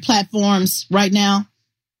all 3 platforms right now.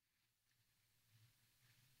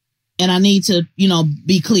 And I need to,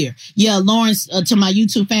 be clear. Yeah, Lawrence, to my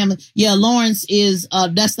YouTube family. Yeah, Lawrence is,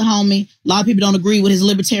 that's the homie. A lot of people don't agree with his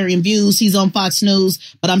libertarian views. He's on Fox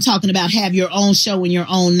News, but I'm talking about have your own show in your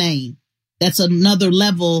own name. That's another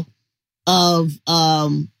level of,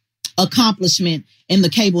 accomplishment in the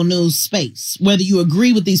cable news space. Whether you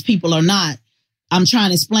agree with these people or not, I'm trying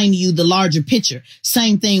to explain to you the larger picture.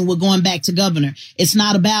 Same thing with going back to governor. It's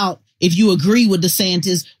not about if you agree with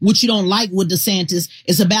DeSantis, what you don't like with DeSantis.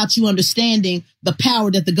 It's about you understanding the power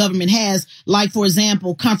that the government has, like, for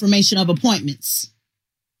example, confirmation of appointments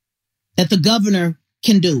that the governor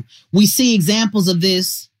can do. We see examples of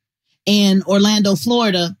this in Orlando,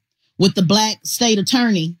 Florida, with the black state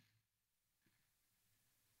attorney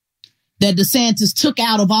that DeSantis took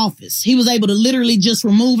out of office. He was able to literally just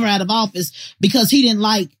remove her out of office because he didn't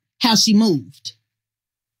like how she moved.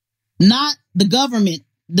 Not the government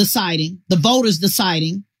deciding, the voters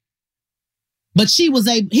deciding, but he was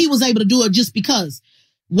able to do it just because.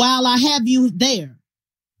 While I have you there,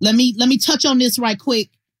 let me touch on this right quick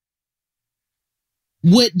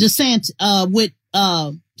with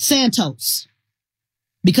Santos,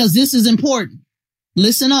 because this is important.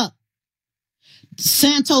 Listen up.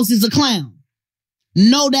 Santos is a clown,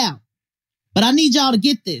 no doubt, but I need y'all to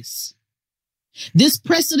get this. This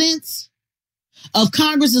precedence of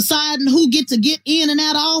Congress deciding who get to get in and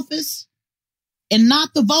out of office and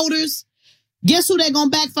not the voters, guess who they're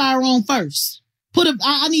going to backfire on first?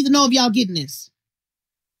 I need to know if y'all getting this.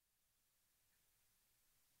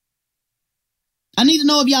 I need to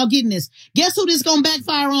know if y'all getting this. Guess who this going to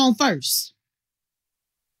backfire on first?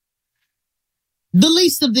 The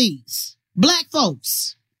least of these. Black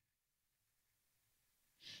folks.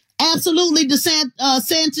 Absolutely,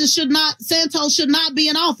 Santos should not be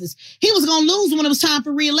in office. He was going to lose when it was time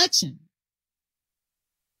for re-election.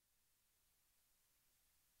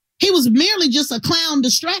 He was merely just a clown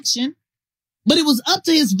distraction, but it was up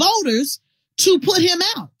to his voters to put him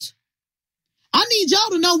out. I need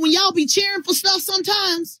y'all to know when y'all be cheering for stuff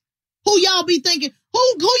sometimes, who y'all be thinking, who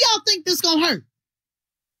y'all think this gonna hurt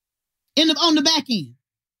on the back end.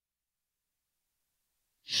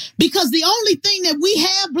 Because the only thing that we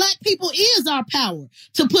have, black people, is our power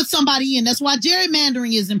to put somebody in. That's why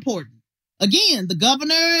gerrymandering is important. Again, the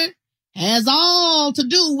governor has all to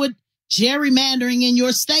do with gerrymandering in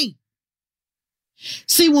your state.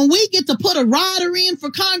 See, when we get to put a rider in for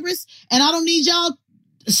Congress, and I don't need y'all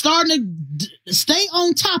starting to stay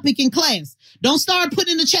on topic in class. Don't start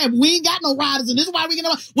putting in the chat, we ain't got no riders, and this is why we get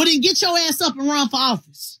no. Well, then get your ass up and run for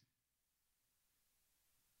office.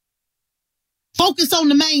 Focus on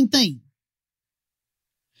the main thing.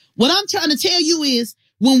 What I'm trying to tell you is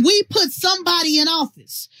when we put somebody in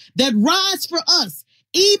office that rides for us,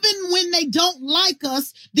 even when they don't like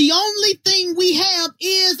us, the only thing we have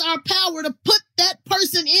is our power to put that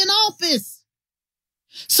person in office.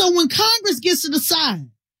 So when Congress gets to decide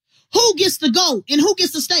who gets to go and who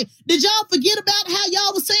gets to stay, did y'all forget about how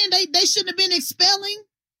y'all was saying they shouldn't have been expelling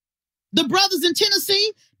the brothers in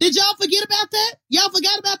Tennessee? Did y'all forget about that? Y'all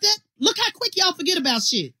forgot about that? Look how quick y'all forget about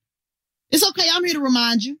shit. It's okay. I'm here to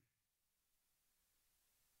remind you.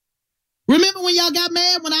 Remember when y'all got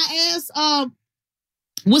mad when I asked,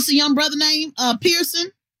 what's the young brother name?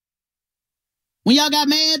 Pearson. When y'all got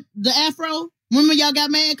mad, the Afro. Remember y'all got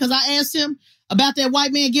mad because I asked him about that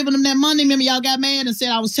white man giving him that money. Remember y'all got mad and said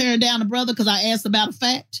I was tearing down the brother because I asked about a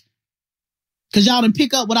fact? Because y'all didn't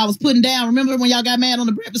pick up what I was putting down. Remember when y'all got mad on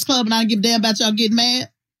the Breakfast Club and I didn't give a damn about y'all getting mad?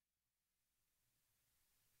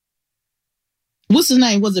 What's his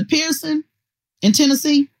name? Was it Pearson in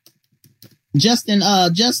Tennessee? Justin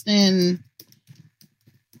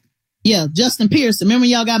Pearson. Remember when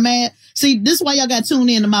y'all got mad? See, this is why y'all got tuned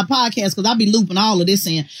in to my podcast, because I'll be looping all of this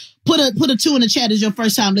in. Put a 2 in the chat as your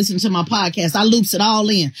first time listening to my podcast. I loops it all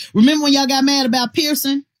in. Remember when y'all got mad about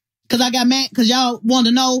Pearson? Because I got mad because y'all wanted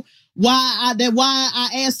to know why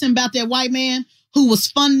I asked him about that white man who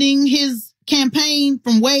was funding his campaign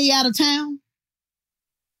from way out of town.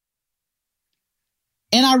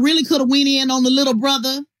 And I really could have went in on the little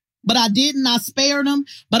brother but I didn't. I spared him,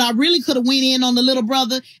 but I really could have went in on the little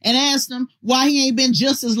brother and asked him why he ain't been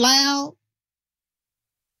just as loud.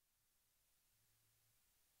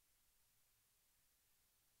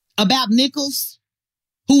 About Nichols,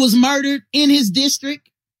 who was murdered in his district.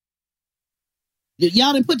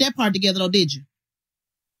 Y'all didn't put that part together though, did you?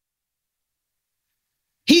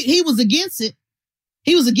 He was against it.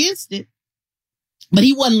 He was against it, but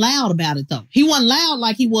he wasn't loud about it though. He wasn't loud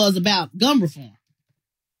like he was about gun reform.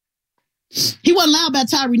 He wasn't loud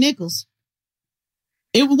about Tyree Nichols.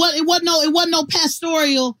 It wasn't no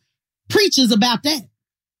pastoral preachers about that.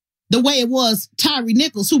 The way it was Tyree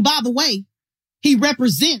Nichols, who, by the way, he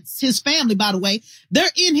represents his family, by the way. They're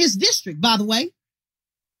in his district, by the way.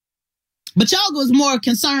 But y'all was more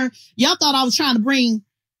concerned. Y'all thought I was trying to bring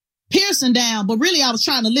Pearson down, but really I was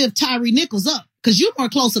trying to lift Tyree Nichols up because you're more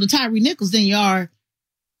closer to Tyree Nichols than you are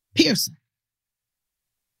Pearson.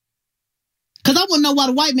 Because I wouldn't know why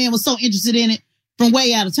the white man was so interested in it from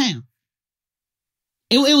way out of town.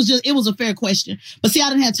 It was a fair question. But see, I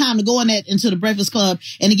didn't have time to go into the Breakfast Club.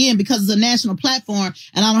 And again, because it's a national platform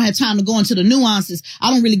and I don't have time to go into the nuances,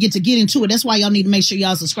 I don't really get into it. That's why y'all need to make sure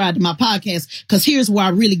y'all subscribe to my podcast, because here's where I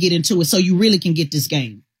really get into it so you really can get this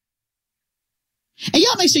game. And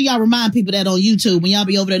y'all make sure y'all remind people that on YouTube, when y'all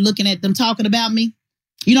be over there looking at them talking about me,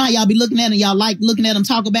 you know how y'all be looking at them, y'all like looking at them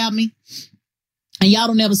talk about me, and y'all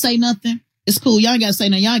don't ever say nothing? It's cool. Y'all ain't got to say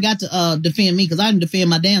nothing. Y'all ain't got to defend me because I didn't defend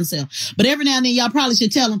my damn self. But every now and then, y'all probably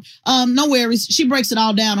should tell them, no worries. She breaks it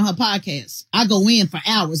all down on her podcast. I go in for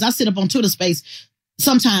hours. I sit up on Twitter Space.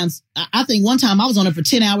 Sometimes, I think one time I was on it for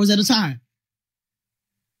 10 hours at a time.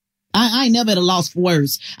 I ain't never at a loss for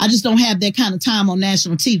words. I just don't have that kind of time on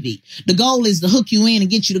national TV. The goal is to hook you in and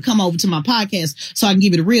get you to come over to my podcast so I can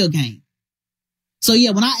give you the real game. So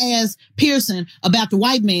yeah, when I asked Pearson about the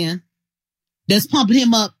white man that's pumping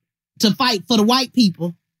him up to fight for the white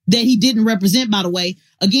people that he didn't represent, by the way,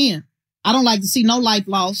 again, I don't like to see no life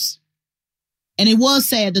loss. And it was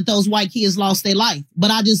sad that those white kids lost their life. But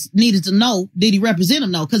I just needed to know, did he represent them?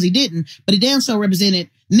 No, because he didn't. But he damn sure represented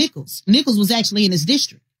Nichols. Nichols was actually in his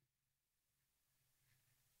district.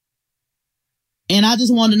 And I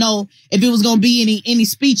just wanted to know if it was going to be any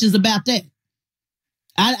speeches about that.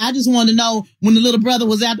 I just wanted to know when the little brother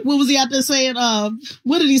was out, what was he out there saying?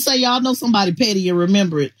 What did he say? Y'all know somebody petty and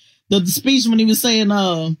remember it. The speech when he was saying,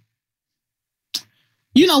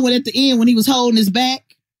 you know, when at the end when he was holding his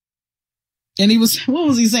back and he was, what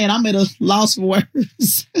was he saying? I'm at a loss for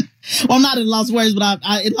words. Well, I'm not at a loss for words, but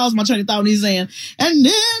I lost my train of thought when he's saying, and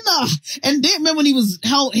then remember when he was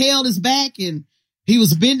held his back and he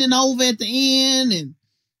was bending over at the end, and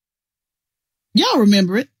y'all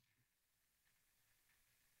remember it.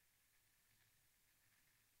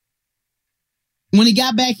 When he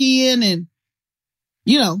got back in and,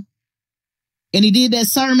 you know, and he did that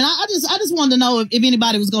sermon. I just wanted to know if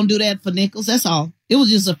anybody was going to do that for Nichols. That's all. It was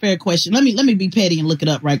just a fair question. Let me be petty and look it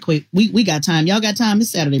up right quick. We got time. Y'all got time?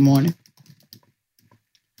 It's Saturday morning.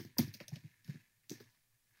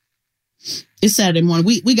 It's Saturday morning.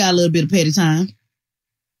 We got a little bit of petty time.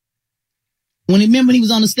 When he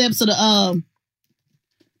was on the steps of the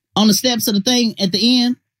thing at the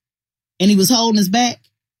end and he was holding his back.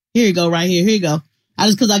 Here you go, right here. Here you go.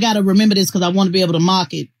 Because I got to remember this because I want to be able to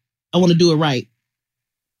mock it. I want to do it right.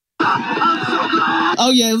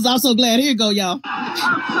 Oh, yeah, it was I'm so glad. Here you go, y'all. I'm so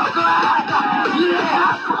glad.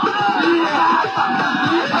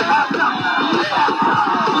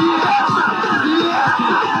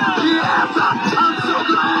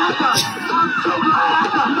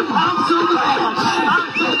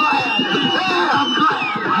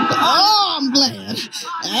 Oh, I'm glad.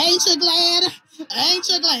 Ain't you glad? Ain't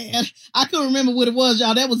you glad? I couldn't remember what it was,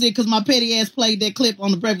 y'all. That was it because my petty ass played that clip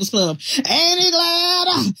on the Breakfast Club. Ain't he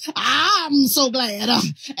glad? I'm so glad.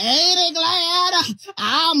 Ain't he glad?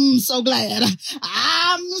 I'm so glad.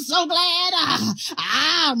 I'm so glad.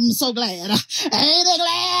 I'm so glad. Ain't he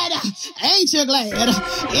glad? Ain't you glad?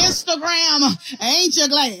 Instagram, ain't you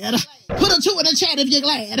glad? Put a 2 in the chat if you're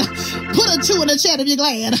glad. Put a 2 in the chat if you're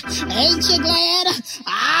glad. Ain't you glad?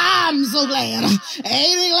 I'm so glad.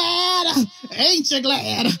 Ain't he glad? Ain't you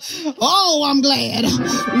glad? Oh, I'm glad.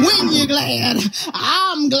 When you're glad,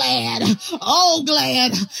 I'm glad. Oh,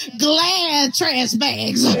 glad. Glad trash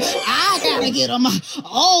bags. I gotta get them.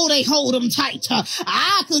 Oh, they hold them tight.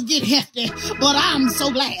 I could get hefty, but I'm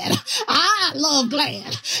so glad. I love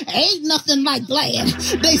glad. Ain't nothing like glad.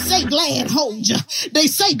 They say glad holds you. They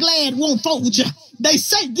say glad won't fold you. They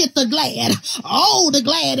say get the Glad. Oh, the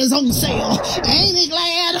Glad is on sale. Ain't it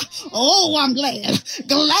glad? Oh, I'm glad.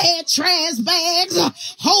 Glad trash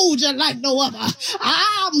bags hold you like no other.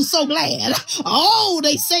 I'm so glad. Oh,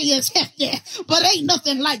 they say it's hefty, but ain't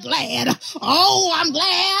nothing like Glad. Oh, I'm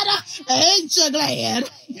glad. Ain't you glad?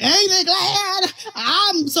 Ain't it glad?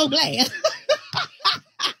 I'm so glad.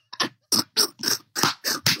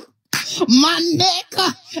 My neck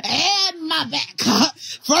and my back.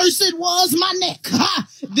 First it was my neck,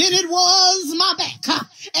 then it was my back,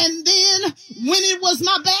 and then when it was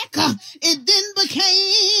my back, it then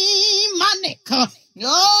became my neck.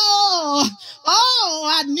 Oh,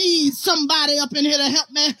 I need somebody up in here to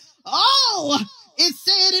help me. Oh, it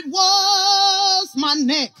said it was my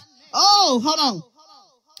neck. Oh, hold on.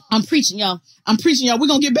 I'm preaching, y'all. We're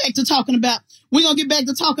going to get back to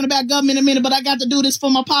talking about government in a minute, but I got to do this for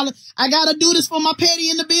my I got to do this for my petty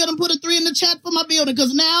in the building. Put a 3 in the chat for my building,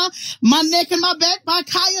 because now my neck and my back by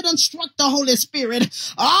Kaya done struck the Holy Spirit.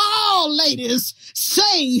 Oh, ladies,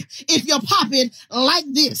 say if you pop it like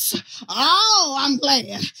this. Oh, I'm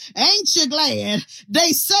glad. Ain't you glad?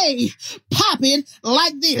 They say pop it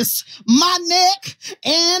like this. My neck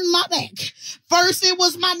and my back. First it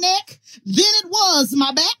was my neck, then it was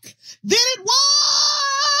my back, then it was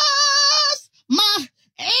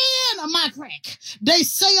my crack. They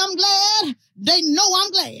say I'm glad. They know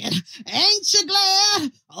I'm glad. Ain't you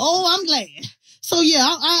glad? Oh, I'm glad. So yeah,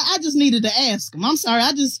 I just needed to ask him. I'm sorry.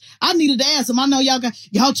 I needed to ask him. I know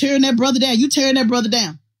y'all tearing that brother down. You tearing that brother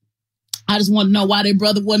down. I just want to know why their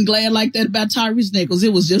brother wasn't glad like that about Tyrese Nichols.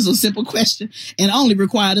 It was just a simple question and only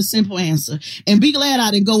required a simple answer. And be glad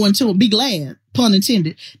I didn't go into it. Be glad, pun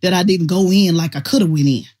intended, that I didn't go in like I could have went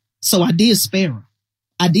in. So I did spare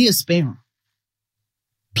him.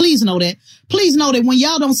 Please know that. Please know that when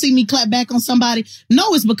y'all don't see me clap back on somebody,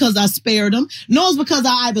 know it's because I spared them. Know it's because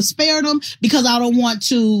I either spared them because I don't want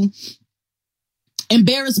to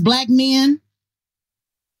embarrass black men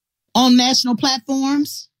on national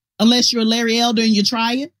platforms, unless you're Larry Elder and you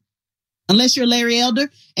try it. Unless you're Larry Elder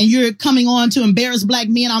and you're coming on to embarrass black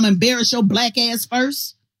men, I'm embarrass your black ass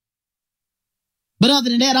first. But other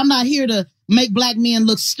than that, I'm not here to make black men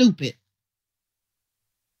look stupid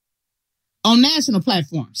on national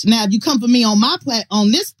platforms. Now, if you come for me on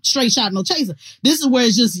on this Straight Shot No Chaser, this is where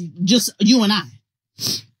it's just you and I.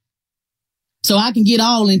 So I can get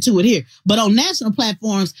all into it here. But on national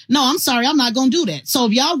platforms, no, I'm sorry, I'm not going to do that. So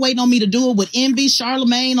if y'all waiting on me to do it with Envy,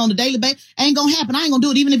 Charlemagne on the daily basis, ain't going to happen. I ain't going to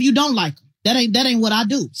do it even if you don't like them. That ain't what I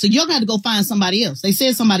do. So you're going to have to go find somebody else. They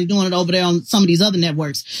said somebody doing it over there on some of these other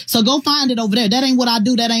networks. So go find it over there. That ain't what I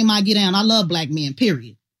do. That ain't my get down. I love black men,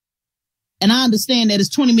 period. And I understand that it's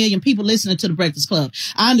 20 million people listening to The Breakfast Club.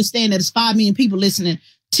 I understand that it's 5 million people listening,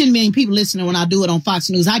 10 million people listening when I do it on Fox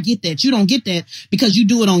News. I get that. You don't get that because you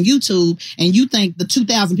do it on YouTube and you think the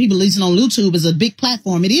 2,000 people listening on YouTube is a big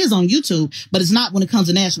platform. It is on YouTube, but it's not when it comes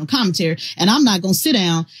to national commentary. And I'm not going to sit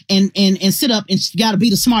down and sit up and got to be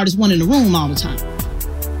the smartest one in the room all the time.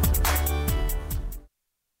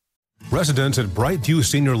 Residents at Brightview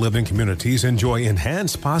Senior Living Communities enjoy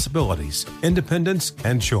enhanced possibilities, independence,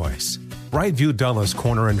 and choice. Brightview Dulles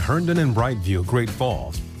Corner in Herndon and Brightview, Great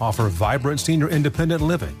Falls, offer vibrant senior independent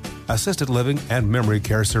living, assisted living, and memory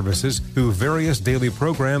care services through various daily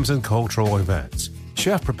programs and cultural events.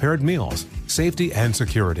 Chef-prepared meals, safety and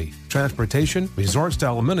security, transportation,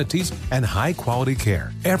 resort-style amenities, and high-quality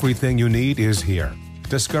care. Everything you need is here.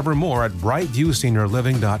 Discover more at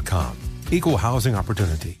brightviewseniorliving.com. Equal housing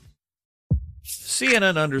opportunity.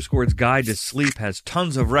 CNN_'s Guide to Sleep has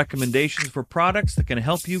tons of recommendations for products that can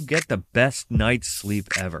help you get the best night's sleep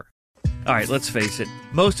ever. All right, let's face it,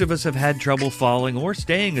 most of us have had trouble falling or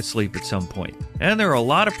staying asleep at some point, and there are a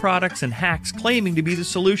lot of products and hacks claiming to be the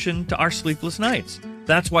solution to our sleepless nights.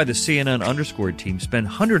 That's why the CNN_ team spend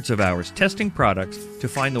hundreds of hours testing products to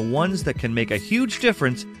find the ones that can make a huge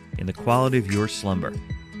difference in the quality of your slumber.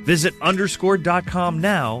 Visit underscore.com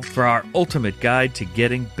now for our ultimate guide to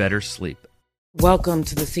getting better sleep. Welcome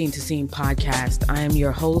to the Scene to Scene podcast. I am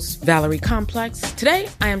your host, Valerie Complex. Today,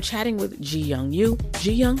 I am chatting with Ji Young Yu.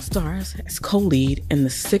 Ji Young stars as co-lead in the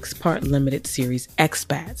 6-part limited series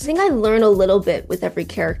Expats. I think I learn a little bit with every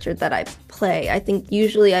character that I play. I think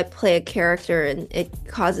usually I play a character and it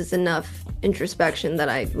causes enough introspection that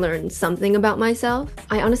I learn something about myself.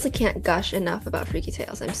 I honestly can't gush enough about Freaky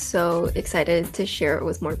Tales. I'm so excited to share it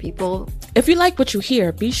with more people. If you like what you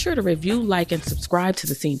hear, be sure to review, like, and subscribe to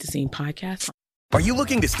the Scene to Scene podcast Are you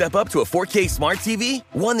looking to step up to a 4K smart TV?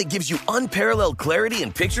 One that gives you unparalleled clarity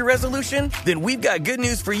and picture resolution? Then we've got good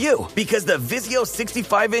news for you, because the Vizio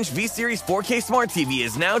 65-inch V-Series 4K smart TV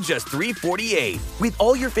is now just $348. With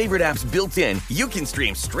all your favorite apps built in, you can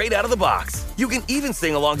stream straight out of the box. You can even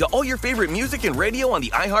sing along to all your favorite music and radio on the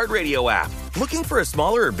iHeartRadio app. Looking for a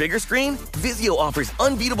smaller or bigger screen? Vizio offers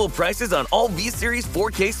unbeatable prices on all V-Series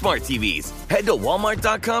 4K smart TVs. Head to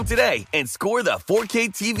Walmart.com today and score the 4K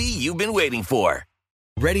TV you've been waiting for.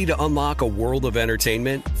 Ready to unlock a world of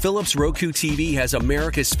entertainment? Philips Roku TV has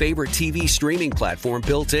America's favorite TV streaming platform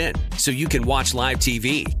built in, so you can watch live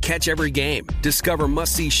TV, catch every game, discover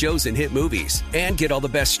must-see shows and hit movies, and get all the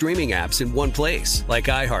best streaming apps in one place, like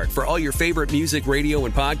iHeart for all your favorite music, radio,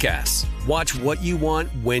 and podcasts. Watch what you want,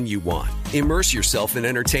 when you want. Immerse yourself in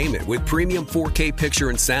entertainment with premium 4K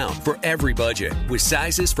picture and sound for every budget, with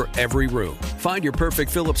sizes for every room. Find your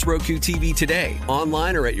perfect Philips Roku TV today,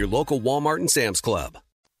 online or at your local Walmart and Sam's Club.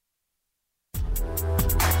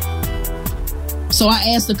 So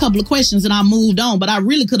I asked a couple of questions and I moved on, but I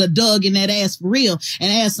really could have dug in that ass for real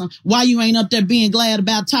and asked them why you ain't up there being glad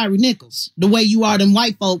about Tyree Nichols, the way you are them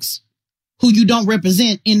white folks who you don't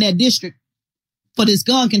represent in that district for this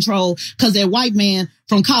gun control, because that white man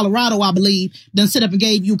from Colorado, I believe, done set up and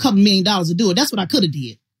gave you a couple $1 million to do it. That's what I could have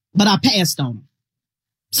did, but I passed on them.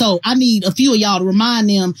 So I need a few of y'all to remind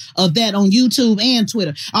them of that on YouTube and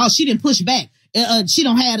Twitter. Oh, she didn't push back. She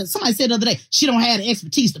don't have, somebody said the other day, she don't have the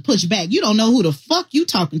expertise to push back. You don't know who the fuck you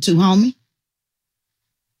talking to, homie.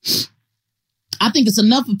 I think it's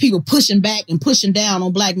enough of people pushing back and pushing down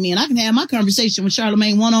on black men. I can have my conversation with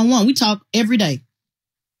Charlamagne one-on-one. We talk every day.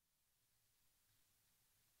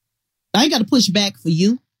 I ain't got to push back for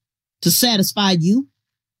you to satisfy you.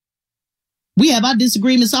 We have our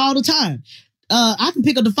disagreements all the time. I can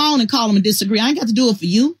pick up the phone and call them and disagree. I ain't got to do it for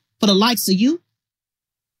you, for the likes of you.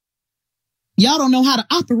 Y'all don't know how to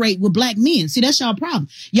operate with black men. See, that's y'all problem.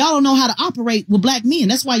 Y'all don't know how to operate with black men.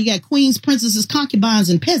 That's why you got queens, princesses, concubines,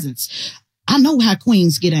 and peasants. I know how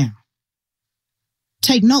queens get down.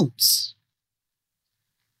 Take notes.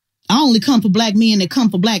 I only come for black men that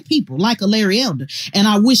come for black people, like a Larry Elder. And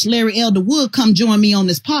I wish Larry Elder would come join me on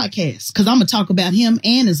this podcast, because I'm going to talk about him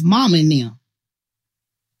and his mama and them.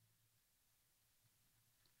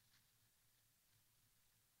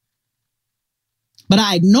 But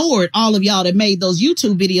I ignored all of y'all that made those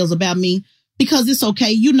YouTube videos about me, because it's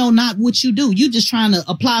okay. You know not what you do. You just trying to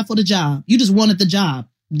apply for the job. You just wanted the job,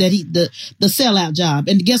 the sellout job.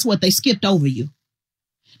 And guess what? They skipped over you.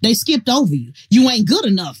 They skipped over you. You ain't good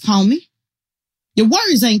enough, homie. Your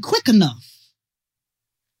words ain't quick enough.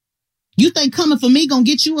 You think coming for me gonna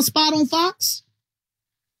get you a spot on Fox?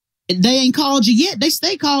 They ain't called you yet. They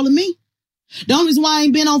stay calling me. The only reason why I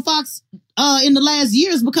ain't been on Fox in the last year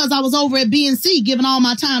is because I was over at BNC giving all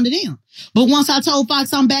my time to them. But once I told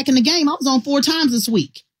Fox I'm back in the game, I was on 4 times this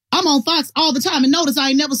week. I'm on Fox all the time. And notice I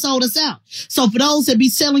ain't never sold us out. So for those that be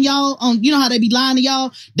selling y'all on, you know how they be lying to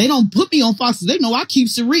y'all? They don't put me on Fox. They know I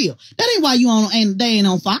keeps it real. That ain't why you on, and they ain't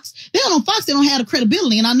on Fox. They ain't on Fox. They don't have the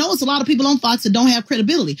credibility. And I know it's a lot of people on Fox that don't have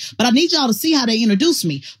credibility, but I need y'all to see how they introduce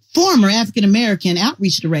me. Former African-American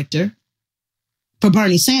outreach director for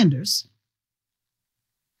Bernie Sanders.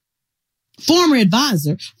 Former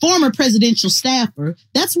advisor, former presidential staffer.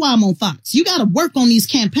 That's why I'm on Fox. You got to work on these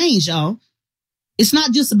campaigns, y'all. It's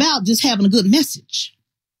not just about just having a good message.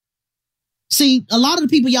 See, a lot of the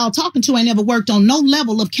people y'all talking to ain't never worked on no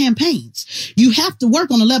level of campaigns. You have to work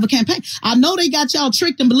on a level campaign. I know they got y'all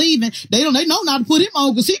tricked and believing they know not to put him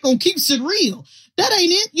on because he gonna keep it real. That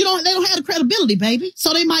ain't it. They don't have the credibility, baby.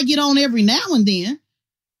 So they might get on every now and then.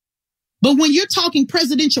 But when you're talking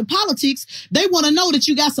presidential politics, they want to know that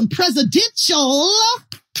you got some presidential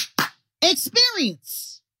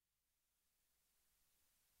experience.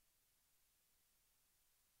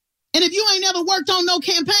 And if you ain't never worked on no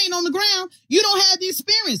campaign on the ground, you don't have the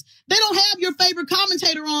experience. They don't have your favorite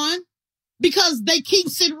commentator on because they keep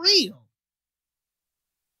it real.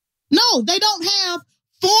 No, they don't have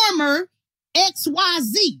former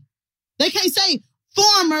XYZ. They can't say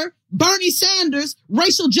former Bernie Sanders,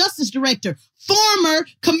 racial justice director, former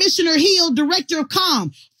Commissioner Hill, director of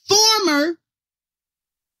COM, former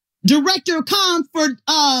director of COM for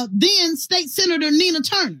then State Senator Nina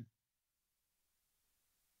Turner.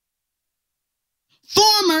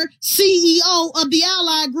 Former CEO of the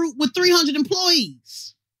Allied Group with 300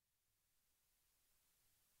 employees.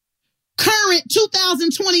 Current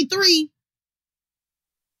 2023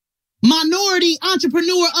 Minority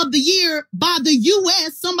Entrepreneur of the Year by the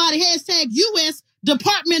U.S. Somebody hashtag U.S.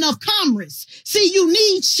 Department of Commerce. See, you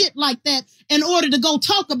need shit like that in order to go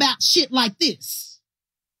talk about shit like this.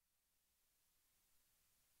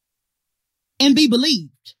 and be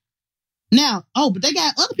believed. Now, but they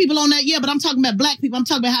got other people on that. Yeah, but I'm talking about black people. I'm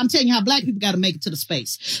telling you how black people got to make it to the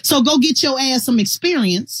space. So go get your ass some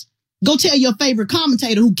experience. Go tell your favorite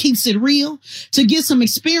commentator who keeps it real to get some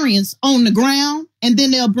experience on the ground, and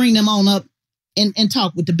then they'll bring them on up and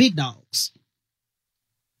talk with the big dogs.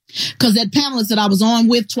 Because that panelist that I was on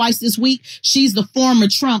with twice this week, she's the former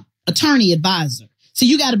Trump attorney advisor. So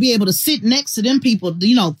you got to be able to sit next to them people,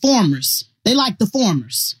 formers. They like the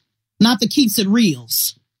formers, not the keeps it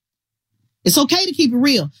reals. It's okay to keep it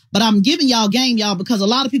real, but I'm giving y'all game, y'all, because a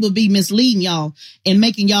lot of people be misleading y'all and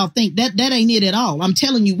making y'all think that ain't it at all. I'm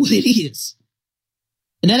telling you what it is.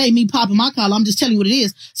 And that ain't me popping my collar. I'm just telling you what it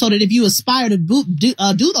is, so that if you aspire to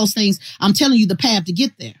do those things, I'm telling you the path to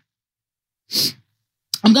get there.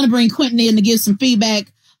 I'm going to bring Quentin in to give some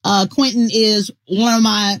feedback. Quentin is one of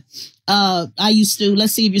my,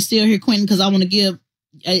 let's see if you're still here, Quentin, because I want to give,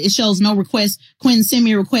 it shows no request. Quentin, send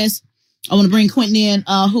me a request. I want to bring Quentin in,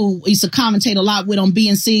 who used to commentate a lot with on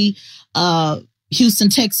BNC, Houston,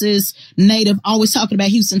 Texas, native, always talking about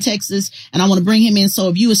Houston, Texas. And I want to bring him in. So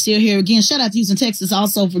if you are still here, again, shout out to Houston, Texas,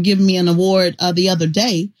 also for giving me an award the other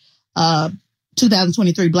day,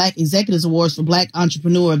 2023 Black Executives Awards for Black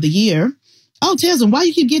Entrepreneur of the Year. Oh, Tesla, why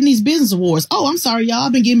you keep getting these business awards? Oh, I'm sorry, y'all.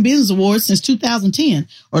 I've been getting business awards since 2010.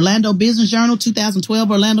 Orlando Business Journal,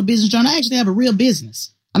 2012 Orlando Business Journal. I actually have a real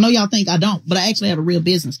business. I know y'all think I don't, but I actually have a real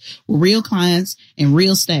business with real clients and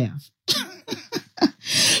real staff.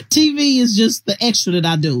 TV is just the extra that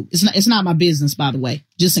I do. It's not my business, by the way,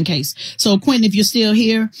 just in case. So Quentin, if you're still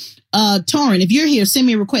here, Torrin, if you're here, send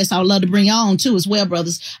me a request. I would love to bring y'all on too as well,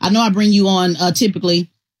 brothers. I know I bring you on, typically,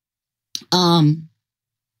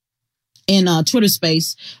 in Twitter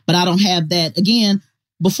space, but I don't have that. Again,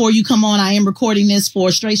 before you come on, I am recording this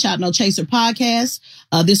for Straight Shot No Chaser podcast.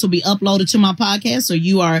 This will be uploaded to my podcast, so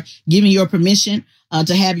you are giving your permission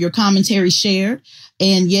to have your commentary shared.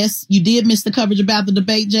 And yes, you did miss the coverage about the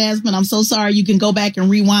debate, Jasmine. I'm so sorry. You can go back and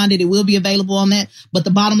rewind it. It will be available on that. But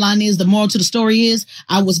the bottom line is, the moral to the story is,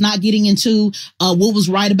 I was not getting into what was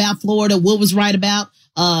right about Florida, what was right about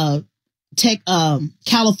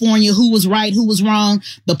California, who was right, who was wrong.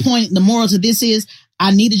 The moral to this is, I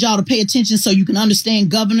needed y'all to pay attention so you can understand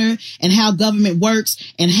governor and how government works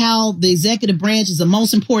and how the executive branch is the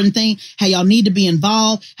most important thing, how y'all need to be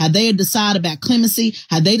involved, how they decide about clemency,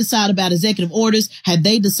 how they decide about executive orders, how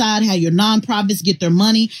they decide how your nonprofits get their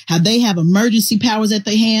money, how they have emergency powers at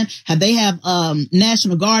their hand, how they have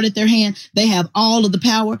National Guard at their hand. They have all of the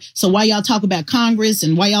power. So why y'all talk about Congress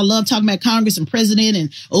and why y'all love talking about Congress and president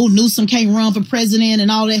and, Newsom can't run for president and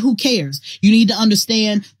all that, who cares? You need to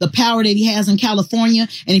understand the power that he has in California. And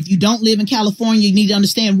if you don't live in California, you need to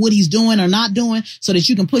understand what he's doing or not doing so that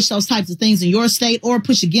you can push those types of things in your state or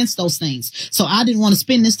push against those things. So I didn't want to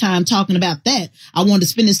spend this time talking about that. I wanted to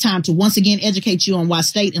spend this time to once again educate you on why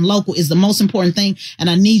state and local is the most important thing. And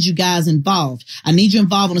I need you guys involved. I need you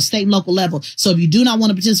involved on a state and local level. So if you do not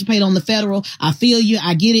want to participate on the federal, I feel you.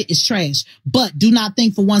 I get it. It's trash. But do not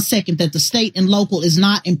think for 1 second that the state and local is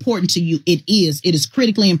not important to you. It is. It is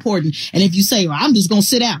critically important. And if you say, well, I'm just going to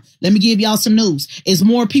sit out, let me give y'all some news. It's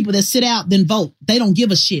more people that sit out than vote. They don't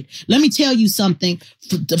give a shit. Let me tell you something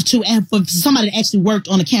for somebody that actually worked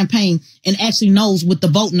on a campaign and actually knows what the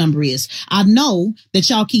vote number is. I know that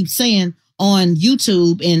y'all keep saying on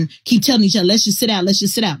YouTube and keep telling each other, let's just sit out. Let's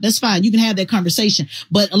just sit out. That's fine. You can have that conversation.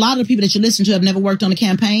 But a lot of the people that you listen to have never worked on a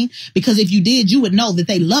campaign, because if you did, you would know that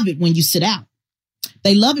they love it when you sit out.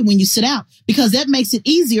 They love it when you sit out because that makes it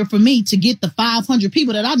easier for me to get the 500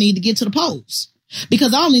 people that I need to get to the polls.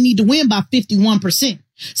 Because I only need to win by 51%.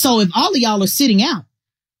 So if all of y'all are sitting out,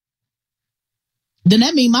 then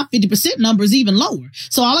that means my 50% number is even lower.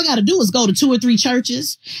 So all I got to do is go to 2 or 3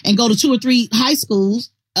 churches and go to 2 or 3 high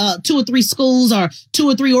schools, 2 or 3 schools or 2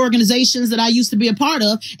 or 3 organizations that I used to be a part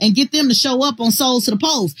of and get them to show up on Souls to the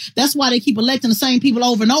Polls. That's why they keep electing the same people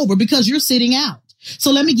over and over, because you're sitting out.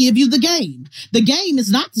 So let me give you the game. The game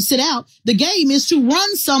is not to sit out. The game is to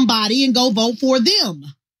run somebody and go vote for them.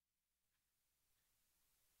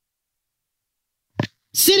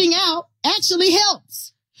 Sitting out actually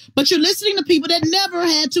helps, but you're listening to people that never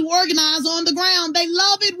had to organize on the ground. They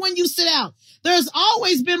love it when you sit out. There's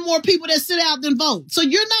always been more people that sit out than vote. So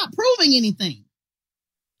you're not proving anything.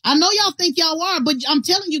 I know y'all think y'all are, but I'm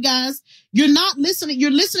telling you guys, you're not listening.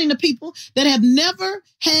 You're listening to people that have never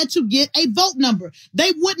had to get a vote number.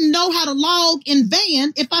 They wouldn't know how to log in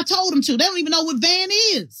Van if I told them to. They don't even know what Van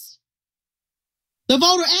is. The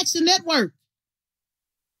Voter Action Network.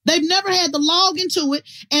 They've never had to log into it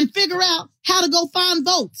and figure out how to go find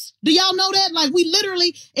votes. Do y'all know that? Like, we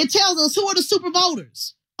literally, it tells us who are the super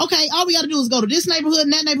voters. Okay, all we got to do is go to this neighborhood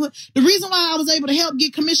and that neighborhood. The reason why I was able to help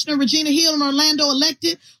get Commissioner Regina Hill in Orlando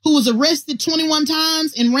elected, who was arrested 21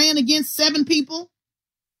 times and ran against 7 people,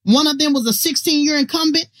 one of them was a 16-year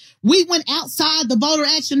incumbent. We went outside the Voter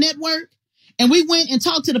Action Network and we went and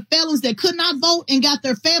talked to the felons that could not vote and got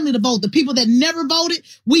their family to vote. The people that never voted,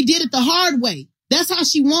 we did it the hard way. That's how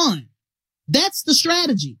she won. That's the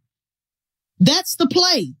strategy. That's the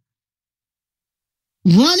play.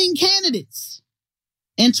 Running candidates.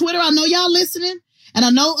 And Twitter, I know y'all listening, and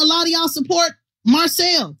I know a lot of y'all support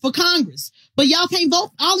Marcel for Congress, but y'all can't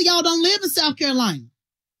vote. All of y'all don't live in South Carolina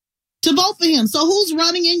to vote for him. So who's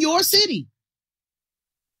running in your city?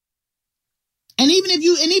 And even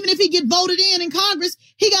if he get voted in Congress,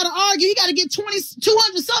 he got to argue. He got to get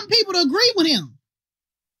 200 something people to agree with him.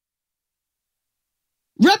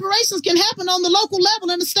 Reparations can happen on the local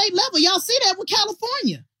level and the state level. Y'all see that with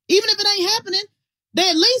California. Even if it ain't happening, they're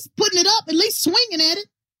at least putting it up, at least swinging at it.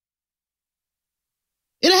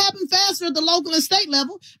 It'll happen faster at the local and state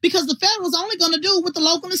level because the federal's only going to do what the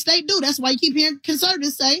local and state do. That's why you keep hearing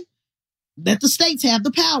conservatives say that the states have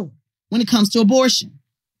the power when it comes to abortion.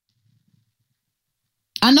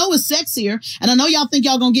 I know it's sexier, and I know y'all think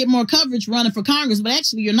y'all going to get more coverage running for Congress, but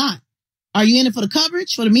actually you're not. Are you in it for the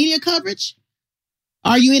coverage, for the media coverage?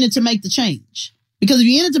 Are you in it to make the change? Because if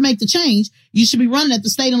you're in it to make the change, you should be running at the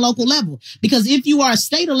state and local level. Because if you are a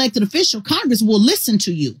state elected official, Congress will listen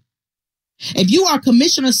to you. If you are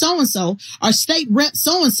Commissioner so-and-so or State Rep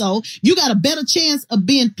so-and-so, you got a better chance of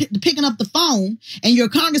picking up the phone and your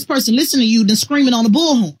congressperson listening to you than screaming on a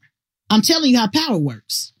bullhorn. I'm telling you how power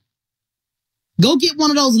works. Go get one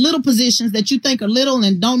of those little positions that you think are little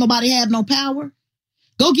and don't nobody have no power.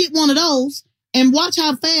 Go get one of those and watch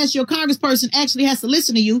how fast your congressperson actually has to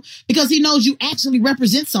listen to you because he knows you actually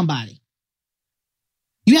represent somebody.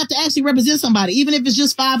 You have to actually represent somebody, even if it's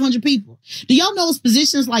just 500 people. Do y'all know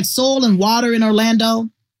positions like soil and water in Orlando?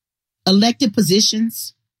 Elected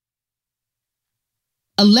positions.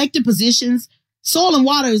 Elected positions. Soil and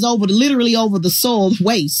water is literally over the soil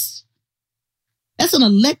waste. That's an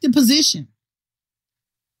elected position.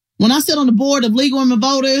 When I sat on the board of Legal Women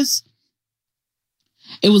Voters,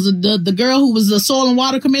 it was the girl who was the soil and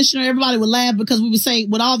water commissioner. Everybody would laugh because we would say,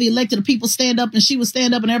 when all the elected people stand up, and she would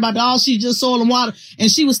stand up and everybody, she's just soil and water.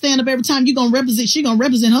 And she would stand up every time she's going to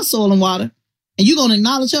represent her soil and water. And you're going to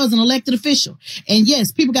acknowledge her as an elected official. And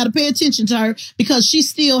yes, people got to pay attention to her because she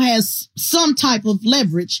still has some type of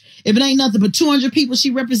leverage. If it ain't nothing but 200 people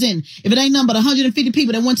she representing, if it ain't nothing but 150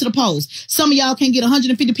 people that went to the polls, some of y'all can't get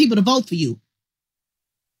 150 people to vote for you.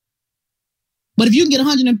 But if you can get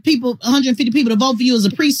 150 people to vote for you as a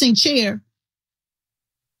precinct chair,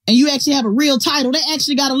 and you actually have a real title, they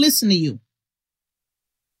actually got to listen to you.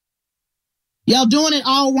 Y'all doing it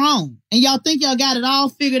all wrong. And y'all think y'all got it all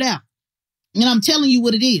figured out. And I'm telling you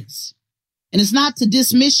what it is. And it's not to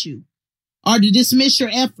dismiss you or to dismiss your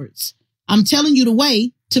efforts. I'm telling you the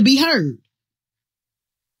way to be heard.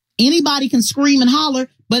 Anybody can scream and holler,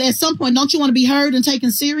 but at some point, don't you want to be heard and taken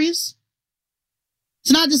serious?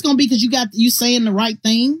 It's not just going to be because you saying the right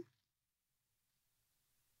thing.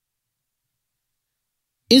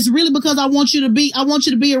 It's really because I want you to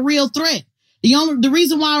be a real threat. The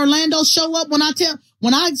reason why Orlando show up when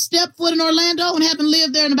I step foot in Orlando and haven't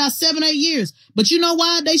lived there in about 7-8 years. But you know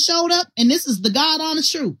why they showed up? And this is the God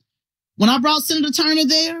honest truth. When I brought Senator Turner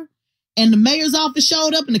there and the mayor's office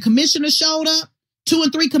showed up and the commissioner showed up, 2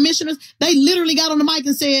 and 3 commissioners, they literally got on the mic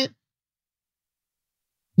and said,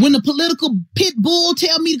 when the political pit bull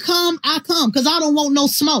tell me to come, I come because I don't want no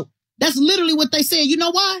smoke. That's literally what they said. You know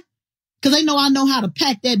why? Because they know I know how to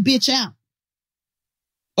pack that bitch out.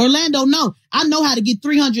 Orlando, no. I know how to get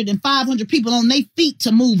 300 and 500 people on their feet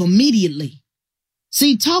to move immediately.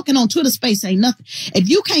 See, talking on Twitter space ain't nothing. If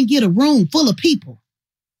you can't get a room full of people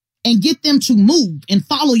and get them to move and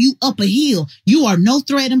follow you up a hill, you are no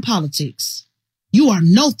threat in politics. You are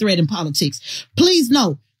no threat in politics. Please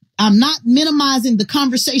know, I'm not minimizing the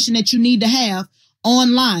conversation that you need to have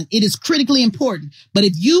online. It is critically important. But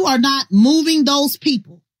if you are not moving those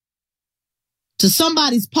people to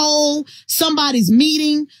somebody's poll, somebody's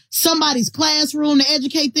meeting, somebody's classroom to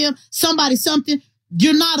educate them, something,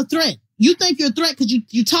 you're not a threat. You think you're a threat because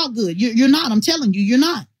you talk good. You're not. I'm telling you, you're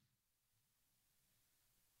not.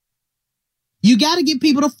 You got to get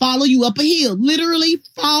people to follow you up a hill, literally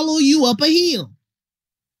follow you up a hill.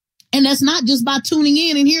 And that's not just by tuning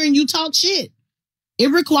in and hearing you talk shit. It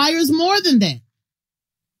requires more than that.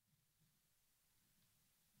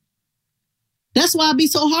 That's why I be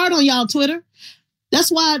so hard on y'all, Twitter. That's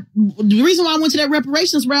why the reason why I went to that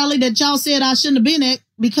reparations rally that y'all said I shouldn't have been at,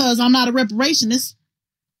 because I'm not a reparationist.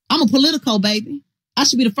 I'm a politico, baby. I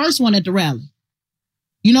should be the first one at the rally.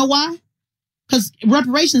 You know why? Because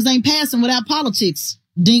reparations ain't passing without politics.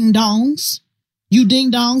 Ding dongs. You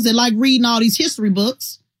ding dongs that like reading all these history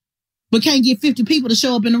books, but can't get 50 people to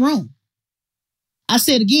show up in the room. I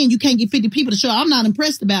said again, you can't get 50 people to show up. I'm not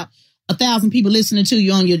impressed about 1,000 people listening to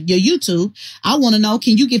you on your YouTube. I want to know,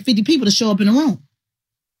 can you get 50 people to show up in the room?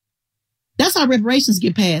 That's how reparations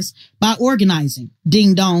get passed, by organizing.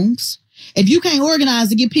 Ding dongs. If you can't organize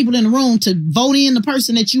to get people in the room to vote in the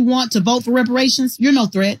person that you want to vote for reparations, you're no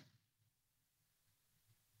threat.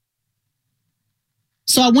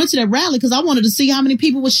 So I went to that rally because I wanted to see how many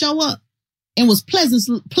people would show up, and was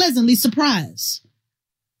pleasantly surprised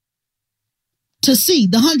to see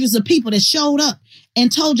the hundreds of people that showed up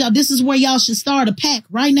and told y'all this is where y'all should start a PAC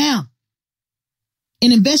right now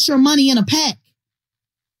and invest your money in a PAC,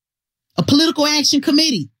 a political action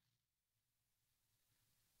committee.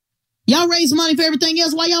 Y'all raise money for everything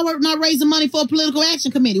else. Why y'all not raising money for a political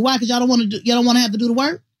action committee? Why? Because y'all don't want to have to do the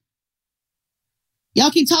work.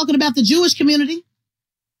 Y'all keep talking about the Jewish community.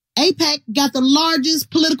 AIPAC got the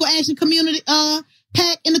largest political action community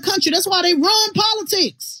PAC in the country. That's why they run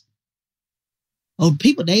politics. Oh,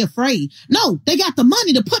 people, they afraid. No, they got the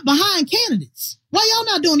money to put behind candidates. Why y'all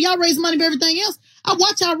not doing? Y'all raise money for everything else. I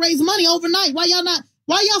watch y'all raise money overnight. Why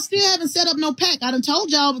y'all still haven't set up no PAC? I done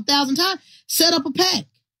told y'all 1,000 times, set up a PAC.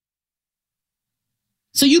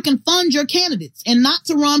 So you can fund your candidates, and not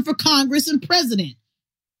to run for Congress and president,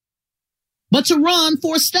 but to run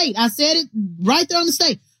for state. I said it right there on the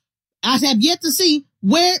state. I have yet to see,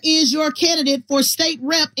 where is your candidate for state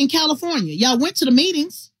rep in California? Y'all went to the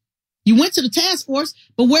meetings. You went to the task force,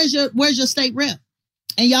 but where's your state rep?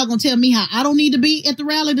 And y'all gonna tell me how I don't need to be at the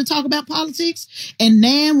rally to talk about politics? And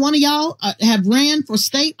then one of y'all have ran for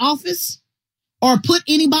state office, or put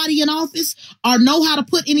anybody in office, or know how to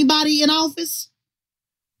put anybody in office?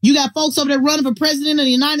 You got folks over there running for president of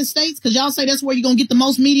the United States because y'all say that's where you're going to get the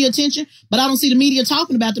most media attention, but I don't see the media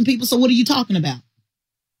talking about them people. So what are you talking about?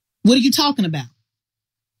 What are you talking about?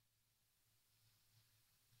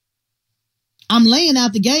 I'm laying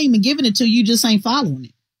out the game and giving it to you, you just ain't following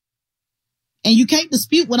it. And you can't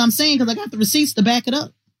dispute what I'm saying because I got the receipts to back it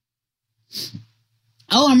up.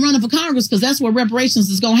 Oh, I'm running for Congress because that's where reparations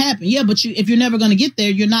is going to happen. Yeah, but if you're never going to get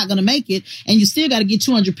there, you're not going to make it. And you still got to get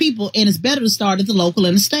 200 people. And it's better to start at the local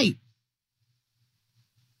and the state.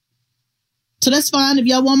 So that's fine. If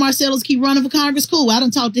y'all want Marcellus to keep running for Congress, cool. I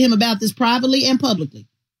done talked to him about this privately and publicly.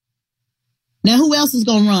 Now, who else is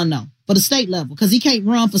going to run, though, for the state level? Because he can't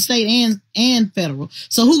run for state and federal.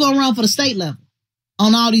 So who going to run for the state level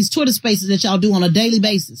on all these Twitter spaces that y'all do on a daily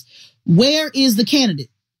basis? Where is the candidate?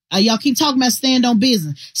 Y'all keep talking about stand on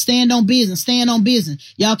business, stand on business, stand on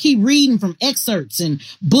business. Y'all keep reading from excerpts and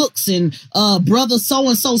books and brother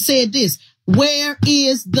so-and-so said this. Where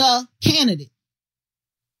is the candidate?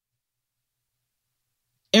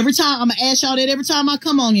 Every time, I'm going to ask y'all that every time I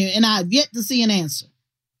come on here, and I've yet to see an answer.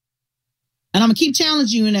 And I'm going to keep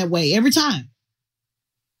challenging you in that way every time.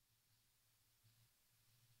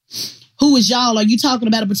 Who is y'all? Are you talking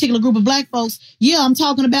about a particular group of black folks? Yeah, I'm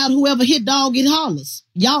talking about whoever hit dog, it hollers.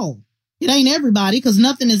 Y'all. It ain't everybody because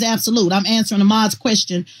nothing is absolute. I'm answering Ahmad's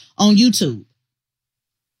question on YouTube.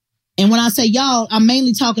 And when I say y'all, I'm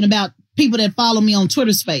mainly talking about people that follow me on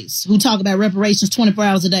Twitter space who talk about reparations 24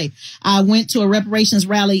 hours a day. I went to a reparations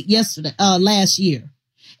rally last year.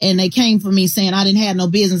 And they came for me saying I didn't have no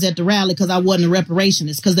business at the rally because I wasn't a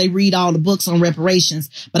reparationist, because they read all the books on reparations.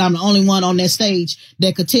 But I'm the only one on that stage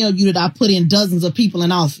that could tell you that I put in dozens of people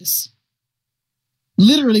in office,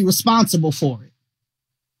 literally responsible for it.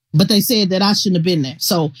 But they said that I shouldn't have been there.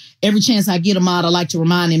 So every chance I get them out, I like to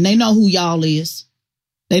remind them. They know who y'all is.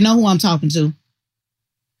 They know who I'm talking to.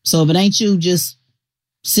 So if it ain't you, just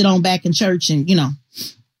sit on back in church and,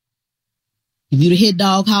 if you the hit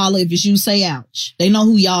dog, holler. If it's you, say ouch. They know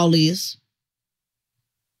who y'all is.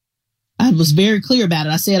 I was very clear about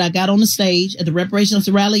it. I said I got on the stage at the reparations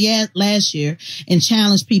rally last year and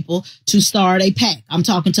challenged people to start a PAC. I'm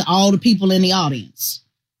talking to all the people in the audience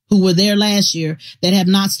who were there last year that have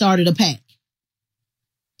not started a PAC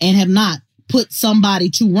and have not put somebody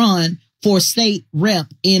to run for state rep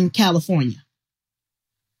in California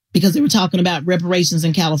because they were talking about reparations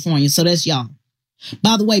in California. So that's y'all.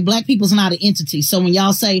 By the way, black people's not an entity. So when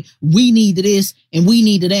y'all say we need to this and we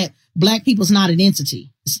need to that, black people's not an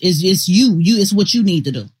entity. It's you. It's what you need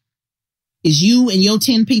to do. It's you and your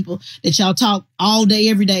 10 people that y'all talk all day,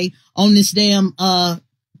 every day on this damn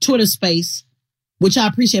Twitter space, which I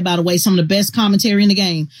appreciate, by the way, some of the best commentary in the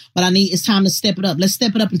game. But it's time to step it up. Let's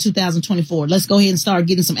step it up in 2024. Let's go ahead and start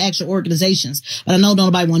getting some actual organizations. But I know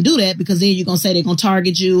nobody want to do that because then you're going to say they're going to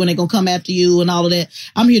target you and they're going to come after you and all of that.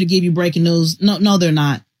 I'm here to give you breaking news. No, they're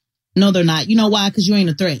not. No, they're not. You know why? Because you ain't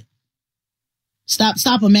a threat.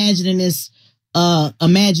 Stop imagining this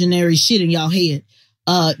imaginary shit in y'all head.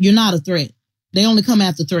 You're not a threat. They only come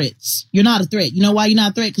after threats. You're not a threat. You know why you're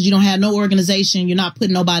not a threat? Because you don't have no organization. You're not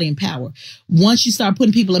putting nobody in power. Once you start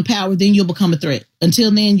putting people in power, then you'll become a threat.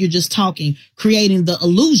 Until then, you're just talking, creating the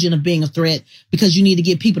illusion of being a threat because you need to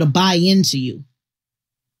get people to buy into you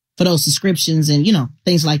for those subscriptions and,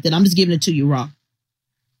 things like that. I'm just giving it to you raw.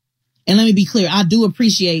 And let me be clear. I do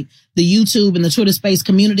appreciate the YouTube and the Twitter space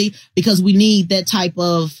community because we need that type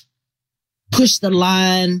of push the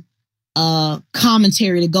line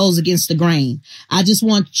commentary that goes against the grain. I just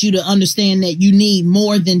want you to understand that you need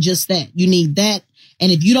more than just that. You need that.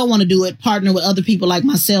 And if you don't want to do it, partner with other people like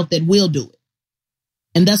myself that will do it.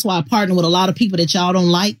 And that's why I partner with a lot of people that y'all don't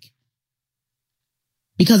like,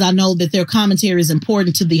 because I know that their commentary is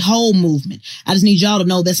important to the whole movement. I just need y'all to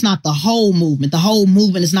know that's not the whole movement. The whole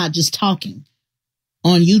movement is not just talking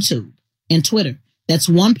on YouTube and Twitter. That's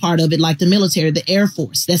one part of it, like the military, the Air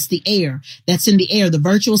Force. That's the air. That's in the air. The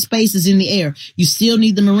virtual space is in the air. You still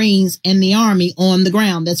need the Marines and the Army on the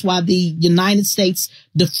ground. That's why the United States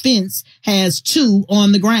Defense has 2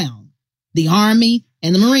 on the ground, the Army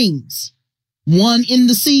and the Marines. 1 in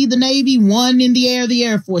the sea, the Navy, 1 in the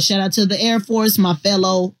Air Force. Shout out to the Air Force, my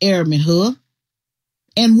fellow airmen, huh?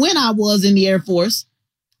 And when I was in the Air Force,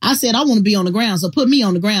 I said, I want to be on the ground. So put me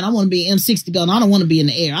on the ground. I want to be an M60 gun. I don't want to be in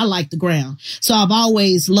the air. I like the ground. So I've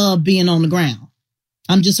always loved being on the ground.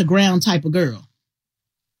 I'm just a ground type of girl.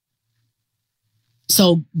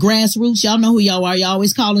 So grassroots, y'all know who y'all are. Y'all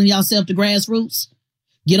always calling yourself the grassroots.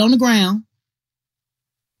 Get on the ground,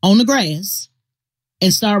 on the grass,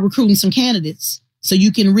 and start recruiting some candidates so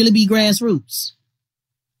you can really be grassroots.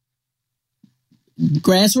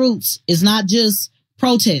 Grassroots is not just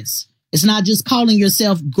protests. It's not just calling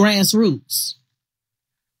yourself grassroots.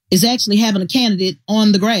 It's actually having a candidate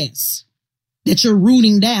on the grass that you're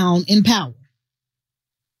rooting down in power.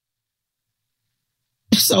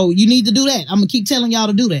 So you need to do that. I'm going to keep telling y'all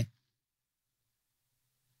to do that.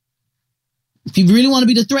 If you really want to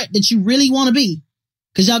be the threat that you really want to be,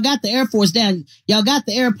 because y'all got the Air Force down. Y'all got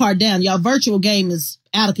the air part down. Y'all virtual game is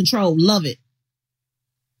out of control. Love it.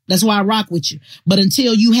 That's why I rock with you. But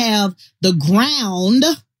until you have the ground,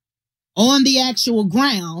 on the actual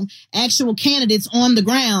ground, actual candidates on the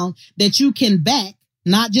ground that you can back,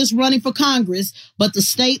 not just running for Congress, but the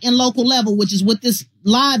state and local level, which is what this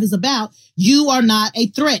live is about, you are not a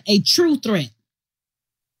threat, a true threat.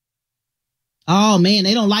 Oh man,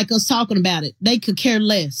 they don't like us talking about it. They could care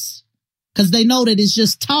less because they know that it's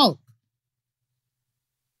just talk.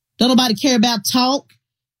 Don't nobody care about talk.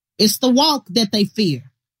 It's the walk that they fear.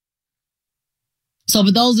 So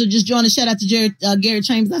for those that just joined us, shout out to Gary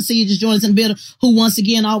Chambers. I see you just joined us in the building, who once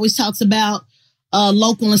again always talks about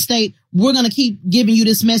local and state. We're going to keep giving you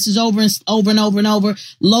this message over and over.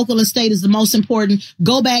 Local and state is the most important.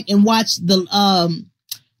 Go back and watch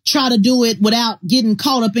try to do it without getting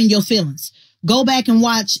caught up in your feelings. Go back and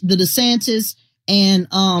watch the DeSantis and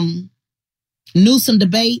Newsom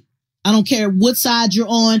debate. I don't care what side you're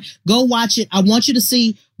on. Go watch it. I want you to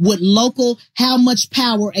see how much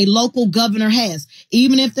power a local governor has.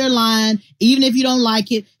 Even if they're lying, even if you don't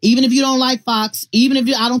like it, even if you don't like Fox,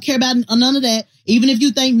 I don't care about none of that. Even if you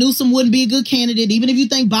think Newsom wouldn't be a good candidate, even if you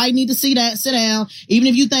think Biden need to sit down, even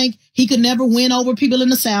if you think he could never win over people in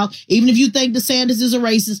the South, even if you think DeSantis is a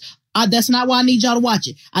racist, that's not why I need y'all to watch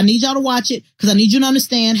it. I need y'all to watch it because I need you to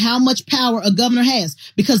understand how much power a governor has,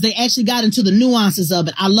 because they actually got into the nuances of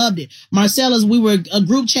it. I loved it. Marcella's, we were a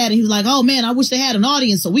group chatting. He was like, oh man, I wish they had an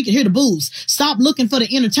audience so we could hear the boos. Stop looking for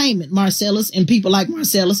the entertainment, Marcella's, and people like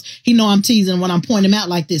Marcella's. He know I'm teasing when I'm pointing him out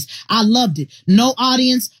like this. I loved it. No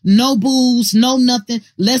audience, no boos, no nothing.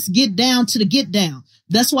 Let's get down to the get down.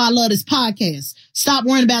 That's why I love this podcast. Stop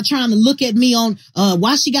worrying about trying to look at me on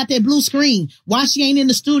why she got that blue screen, why she ain't in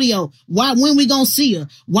the studio, when we gonna see her,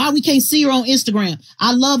 why we can't see her on Instagram.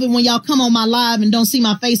 I love it when y'all come on my live and don't see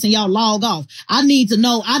my face and y'all log off. I need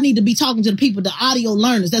to be talking to the people, the audio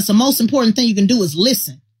learners. That's the most important thing you can do is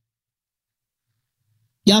listen.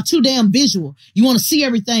 Y'all too damn visual. You want to see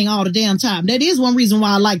everything all the damn time. That is one reason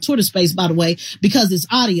why I like Twitter Space, by the way, because it's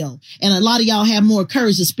audio. And a lot of y'all have more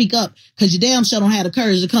courage to speak up because you damn sure don't have the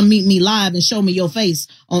courage to come meet me live and show me your face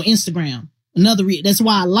on Instagram. That's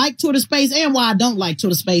why I like Twitter Space and why I don't like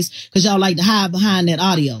Twitter Space, because y'all like to hide behind that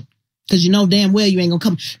audio. Because you know damn well you ain't gonna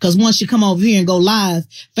come. Because once you come over here and go live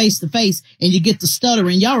face to face and you get the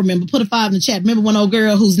stuttering, y'all remember, put a 5 in the chat. Remember one old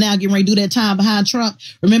girl who's now getting ready to do that time behind Trump?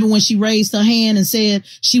 Remember when she raised her hand and said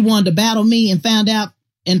she wanted to battle me and found out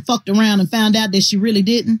and fucked around and found out that she really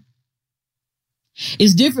didn't?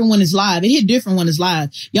 It's different when it's live. It hit different when it's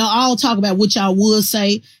live. Y'all all talk about what y'all would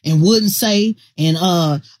say and wouldn't say. And,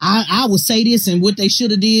 I would say this and what they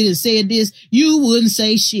should have did and said this. You wouldn't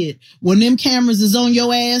say shit. When them cameras is on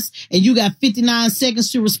your ass and you got 59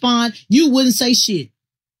 seconds to respond, you wouldn't say shit.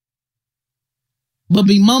 But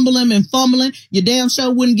be mumbling and fumbling. Your damn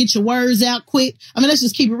show wouldn't get your words out quick. I mean, let's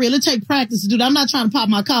just keep it real. It take practice to do that. I'm not trying to pop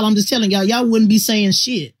my collar. I'm just telling y'all wouldn't be saying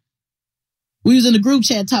shit. We was in the group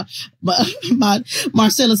chat talk, but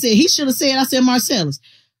Marcella said, he should have said, I said, Marcellus,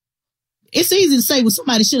 it's easy to say what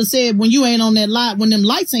somebody should have said when you ain't on that light, when them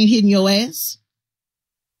lights ain't hitting your ass.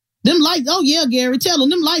 Them lights, oh yeah, Gary, tell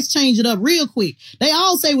them lights change it up real quick. They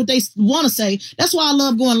all say what they want to say. That's why I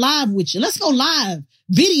love going live with you. Let's go live.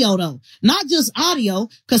 Video though, not just audio,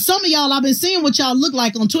 because some of y'all, I've been seeing what y'all look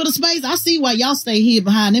like on Twitter Space. I see why y'all stay here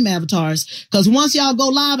behind them avatars, because once y'all go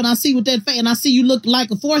live and I see what that and I see you look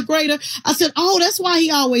like a fourth grader, I said, oh, that's why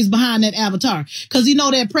he always behind that avatar, because you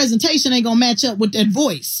know that presentation ain't gonna match up with that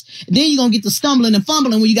voice. And then you're gonna get the stumbling and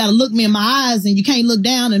fumbling when you gotta look me in my eyes and you can't look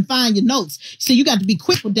down and find your notes. See, you got to be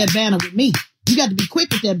quick with that banner with me. You got to be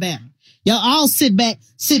quick with that banner. Y'all all sit back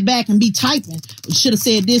and be typing. Should have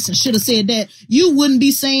said this and should have said that. You wouldn't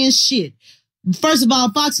be saying shit. First of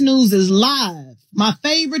all, Fox News is live. My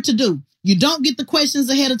favorite to do. You don't get the questions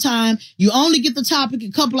ahead of time. You only get the topic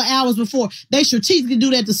a couple of hours before. They strategically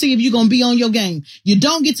do that to see if you're going to be on your game. You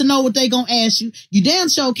don't get to know what they're going to ask you. You damn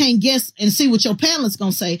sure can't guess and see what your panelist's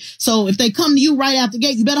going to say. So if they come to you right out the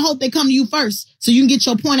gate, you better hope they come to you first so you can get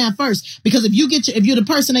your point out first. Because if you're the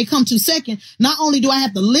person they come to second, not only do I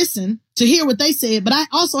have to listen to hear what they said, but I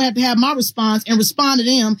also have to have my response and respond to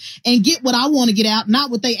them and get what I want to get out,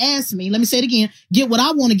 not what they asked me. Let me say it again. Get what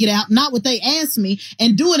I want to get out, not what they asked me,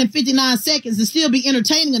 and do it in 59 seconds and still be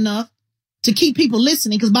entertaining enough to keep people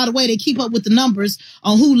listening. Because by the way, they keep up with the numbers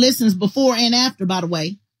on who listens before and after, by the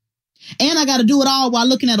way. And I got to do it all while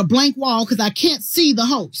looking at a blank wall because I can't see the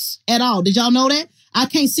host at all. Did y'all know that? I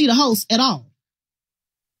can't see the host at all.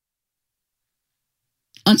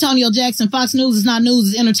 Antonio Jackson, Fox News is not news,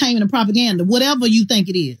 it's entertainment and propaganda. Whatever you think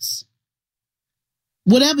it is.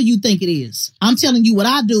 Whatever you think it is. I'm telling you what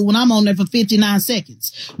I do when I'm on there for 59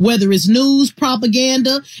 seconds. Whether it's news,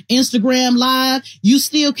 propaganda, Instagram Live, you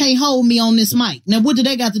still can't hold me on this mic. Now, what do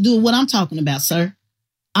they got to do with what I'm talking about, sir?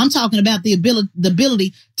 I'm talking about the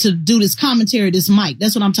ability to do this commentary, this mic.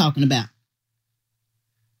 That's what I'm talking about.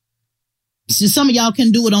 So some of y'all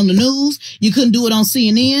couldn't do it on the news. You couldn't do it on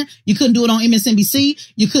CNN. You couldn't do it on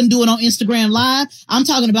MSNBC. You couldn't do it on Instagram Live. I'm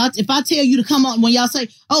talking about if I tell you to come on when y'all say,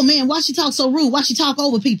 oh man, why she talk so rude? Why she talk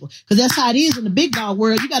over people? Because that's how it is in the big dog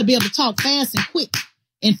world. You got to be able to talk fast and quick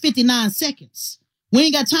in 59 seconds. We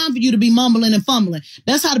ain't got time for you to be mumbling and fumbling.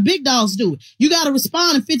 That's how the big dogs do it. You got to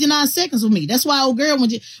respond in 59 seconds with me. That's why old girl,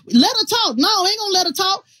 let her talk. No, ain't gonna let her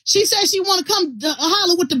talk. She said she want to come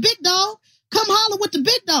holler with the big dog. Come holler with the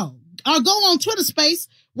big dog. Or go on Twitter Space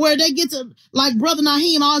where they get to, like Brother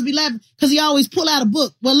Naheem always be laughing because he always pull out a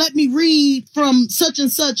book. Well, let me read from such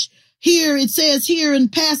and such. Here it says here in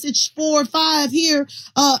passage 4 or 5 here.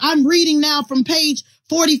 I'm reading now from page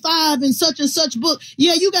 45 in such and such book.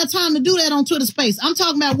 Yeah, you got time to do that on Twitter Space. I'm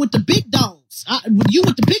talking about with the big dogs. You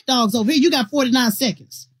with the big dogs over here, you got 49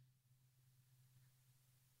 seconds.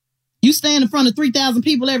 You stand in front of 3,000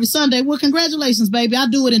 people every Sunday. Well, congratulations, baby. I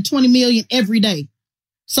do it in 20 million every day.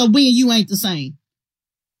 So me and you ain't the same.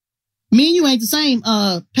 Me and you ain't the same,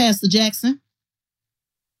 Pastor Jackson.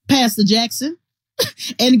 Pastor Jackson.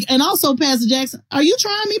 and also, Pastor Jackson, are you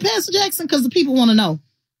trying me, Pastor Jackson? Because the people want to know.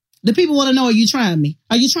 The people want to know, are you trying me?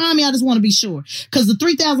 Are you trying me? I just want to be sure. Because the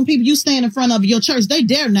 3,000 people you stand in front of your church, they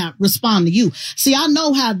dare not respond to you. See, I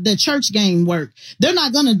know how the church game work.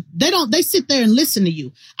 They sit there and listen to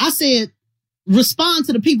you. I said, respond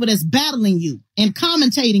to the people that's battling you and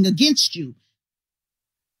commentating against you.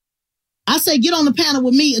 I say, get on the panel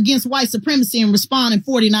with me against white supremacy and respond in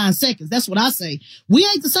 49 seconds. That's what I say. We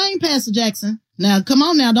ain't the same, Pastor Jackson. Now, come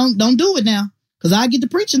on now. Don't do it now. Because I get to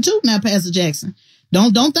preaching too now, Pastor Jackson.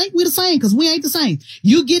 Don't think we the same because we ain't the same.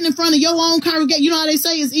 You getting in front of your own congregation. You know how they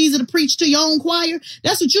say it's easy to preach to your own choir?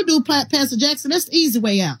 That's what you do, Pastor Jackson. That's the easy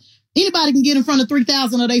way out. Anybody can get in front of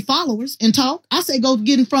 3,000 of their followers and talk. I say go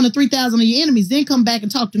get in front of 3,000 of your enemies, then come back and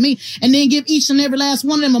talk to me, and then give each and every last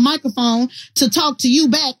one of them a microphone to talk to you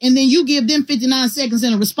back, and then you give them 59 seconds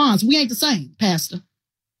in a response. We ain't the same, Pastor.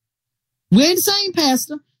 We ain't the same,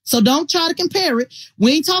 Pastor. So don't try to compare it.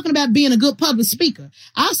 We ain't talking about being a good public speaker.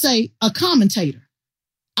 I say a commentator.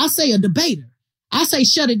 I say a debater. I say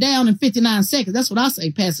shut it down in 59 seconds. That's what I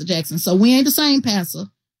say, Pastor Jackson. So we ain't the same, Pastor.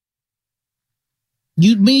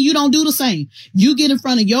 You don't do the same. You get in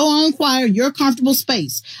front of your own choir, your comfortable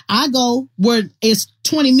space. I go where it's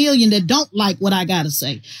 20 million that don't like what I gotta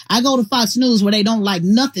say. I go to Fox News where they don't like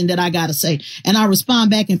nothing that I gotta say. And I respond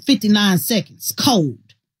back in 59 seconds. Cold.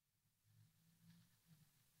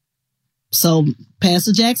 So,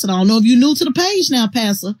 Pastor Jackson, I don't know if you're new to the page now,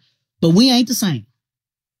 Pastor, but we ain't the same.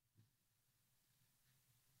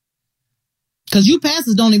 Because you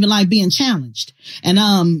pastors don't even like being challenged. And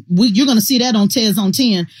you're going to see that on Tez on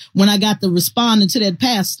 10 when I got the responding to that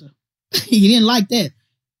pastor. He didn't like that.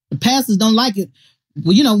 The pastors don't like it.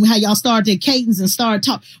 Well, you know how y'all started their cadence and started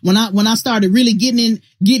talk. When I started really getting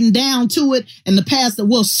down to it, and the pastor,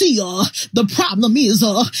 well, see, the problem is,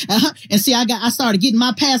 and see, I started getting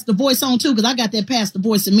my pastor voice on too, because I got that pastor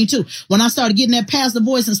voice in me too. When I started getting that pastor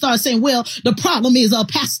voice and started saying, well, the problem is,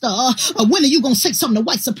 pastor, when are you gonna say something to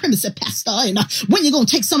white supremacy, pastor? And when you gonna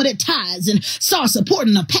take some of that tithes and start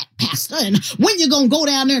supporting the pastor? And when you gonna go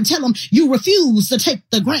down there and tell them you refuse to take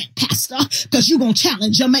the grant, pastor, because you gonna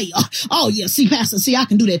challenge your mayor? Oh yeah, see, pastor. See, I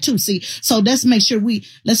can do that too. See, so let's make sure we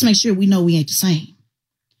know we ain't the same.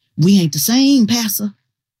 We ain't the same, pastor.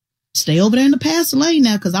 Stay over there in the pastor lane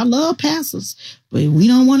now, because I love pastors, but we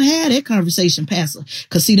don't want to have that conversation, pastor.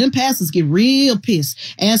 Because see, them pastors get real pissed.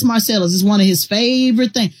 Ask Marcellus, it's one of his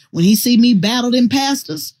favorite things. When he see me battle them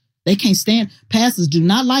pastors, they can't stand. Pastors do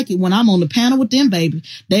not like it when I'm on the panel with them, baby.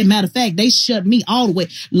 Matter of fact, they shut me all the way.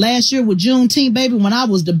 Last year with Juneteenth, baby, when I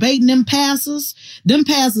was debating them pastors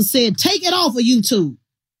said, take it off of YouTube.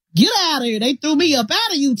 Get out of here. They threw me up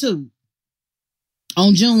out of YouTube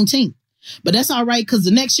on Juneteenth. But that's all right, because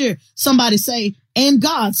the next year, somebody say, and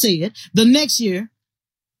God said, the next year,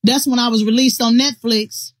 that's when I was released on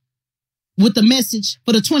Netflix with the message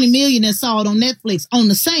for the 20 million that saw it on Netflix on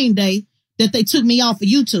the same day that they took me off of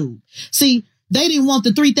YouTube. See, they didn't want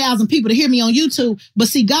the 3,000 people to hear me on YouTube, but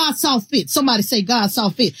see, God saw fit. Somebody say God saw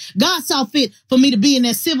fit. God saw fit for me to be in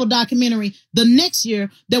that civil documentary the next year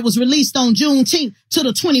that was released on Juneteenth to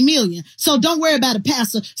the 20 million. So don't worry about it,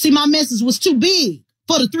 Pastor. See, my message was too big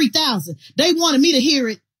for the 3,000. They wanted me to hear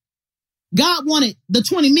it. God wanted the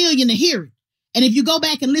 20 million to hear it. And if you go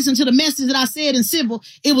back and listen to the message that I said in civil,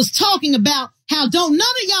 it was talking about how don't none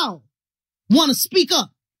of y'all want to speak up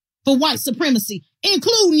for white supremacy,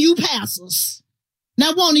 including you pastors.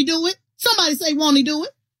 Now, won't he do it? Somebody say, won't he do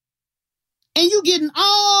it? And you getting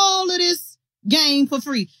all of this game for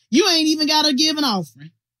free. You ain't even got to give an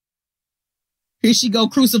offering. Here she go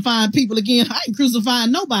crucifying people again. I ain't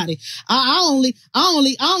crucifying nobody. I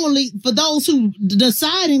only, for those who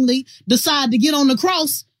decidedly decide to get on the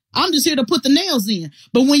cross, I'm just here to put the nails in.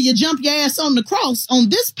 But when you jump your ass on the cross on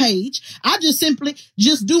this page, I just simply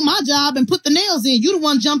just do my job and put the nails in. You the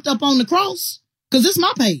one jumped up on the cross, because it's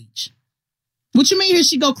my page. What you mean here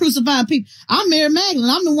she go crucifying people? I'm Mary Magdalene.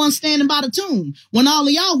 I'm the one standing by the tomb when all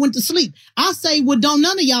of y'all went to sleep. I say what don't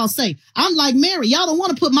none of y'all say. I'm like Mary. Y'all don't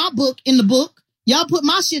want to put my book in the book. Y'all put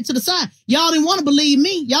my shit to the side. Y'all didn't want to believe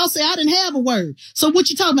me. Y'all say I didn't have a word. So what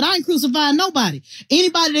you talking about? I ain't crucifying nobody.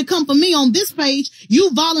 Anybody that come for me on this page, you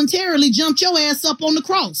voluntarily jumped your ass up on the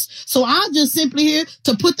cross. So I'm just simply here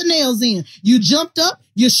to put the nails in. You jumped up,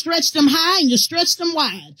 you stretched them high, and you stretched them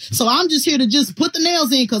wide. So I'm just here to just put the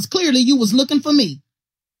nails in, because clearly you was looking for me.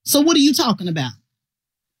 So what are you talking about?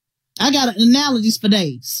 I got analogies for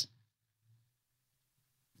days.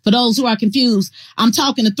 For those who are confused, I'm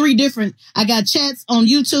talking to three different. I got chats on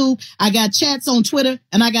YouTube, I got chats on Twitter,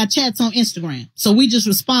 and I got chats on Instagram. So we just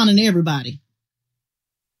responding to everybody.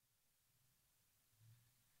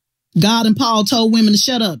 God and Paul told women to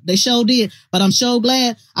shut up. They sure did. But I'm so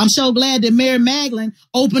glad that Mary Magdalene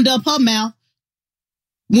opened up her mouth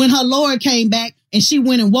when her Lord came back, and she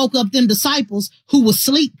went and woke up them disciples who was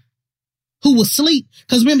asleep.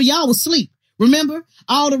 Because remember, y'all was asleep. Remember,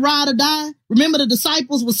 all the ride or die? Remember the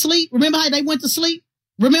disciples was asleep? Remember how they went to sleep?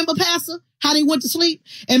 Remember, Pastor, how they went to sleep?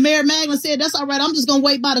 And Mary Magdalene said, that's all right, I'm just going to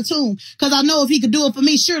wait by the tomb, because I know if he could do it for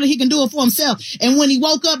me, surely he can do it for himself. And when he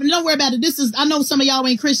woke up, and don't worry about it, I know some of y'all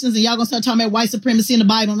ain't Christians, and y'all going to start talking about white supremacy in the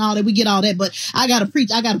Bible and all that. We get all that, but I got to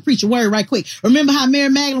preach a word right quick. Remember how Mary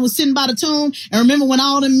Magdalene was sitting by the tomb? And remember when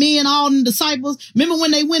all them men, all them disciples, remember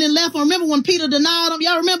when they went and left? And remember when Peter denied them?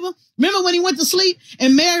 Y'all remember? Remember when he went to sleep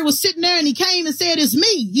and Mary was sitting there and he came and said, it's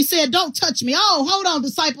me. He said, don't touch me. Oh, hold on,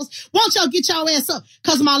 disciples. Won't y'all get y'all ass up?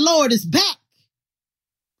 Because my Lord is back.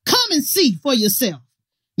 Come and see for yourself.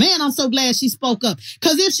 Man, I'm so glad she spoke up.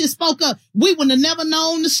 Because if she spoke up, we would have never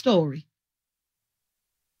known the story.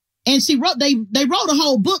 And they wrote a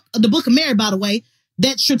whole book, the Book of Mary, by the way,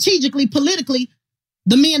 that strategically, politically,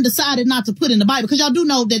 the men decided not to put in the Bible. Because y'all do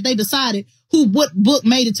know that they decided what book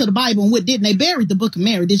made it to the Bible and what didn't. They buried the Book of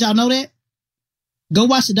Mary. Did y'all know that? Go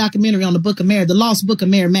watch the documentary on the Book of Mary, the Lost Book of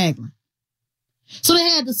Mary Magdalene. So they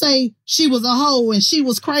had to say she was a hoe and she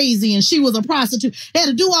was crazy and she was a prostitute. They had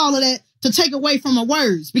to do all of that to take away from her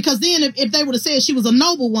words. Because then if they would have said she was a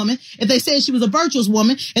noble woman, if they said she was a virtuous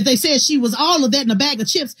woman, if they said she was all of that in a bag of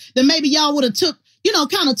chips, then maybe y'all would have took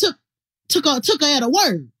her at her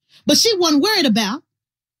word. But she wasn't worried about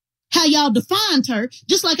how y'all defined her,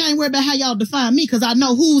 just like I ain't worried about how y'all define me, because I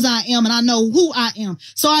know whose I am and I know who I am.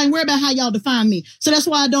 So I ain't worried about how y'all define me. So that's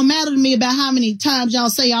why it don't matter to me about how many times y'all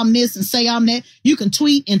say I'm this and say I'm that. You can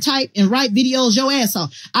tweet and type and write videos your ass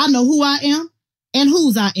off. I know who I am and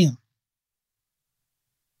whose I am.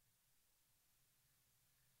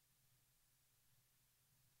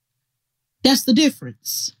 That's the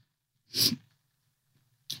difference.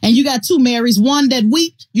 And you got two Marys, one that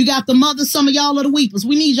wept. You got the mother. Some of y'all are the weepers.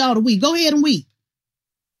 We need y'all to weep. Go ahead and weep.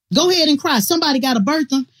 Go ahead and cry. Somebody got to birth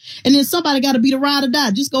them. And then somebody got to be the ride or die.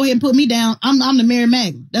 Just go ahead and put me down. I'm the Mary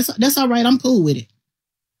Magdalene. That's all right. I'm cool with it.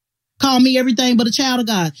 Call me everything but a child of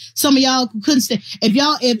God. Some of y'all couldn't stand.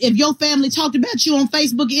 If your family talked about you on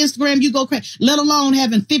Facebook and Instagram, you go crazy. Let alone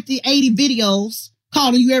having 50, 80 videos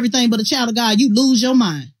calling you everything but a child of God. You lose your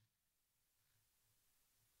mind.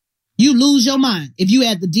 You lose your mind if you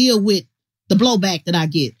had to deal with the blowback that I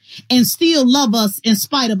get and still love us in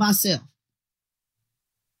spite of ourselves.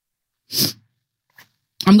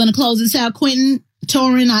 I'm going to close this out. Quentin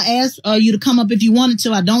Torin, I asked you to come up if you wanted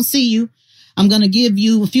to. I don't see you. I'm going to give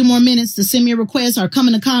you a few more minutes to send me a request or come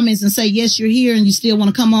in the comments and say, yes, you're here and you still want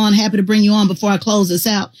to come on. Happy to bring you on before I close this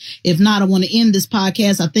out. If not, I want to end this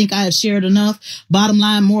podcast. I think I have shared enough. Bottom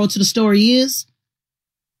line, moral to the story is,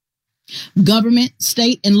 government,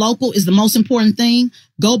 state, and local is the most important thing.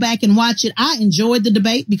 Go back and watch it. I enjoyed the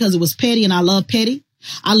debate because it was petty, and I love petty.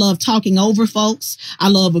 I love talking over folks. I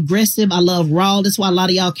love aggressive. I love raw. That's why a lot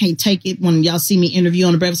of y'all can't take it when y'all see me interview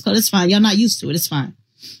on the Breakfast Club. It's fine. Y'all not used to it. It's fine.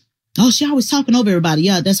 Oh, she always talking over everybody.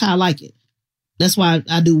 Yeah, that's how I like it. That's why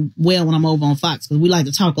I do well when I'm over on Fox, because we like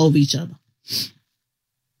to talk over each other.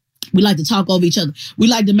 We like to talk over each other. We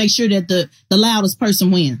like to make sure that the loudest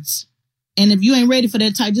person wins. And if you ain't ready for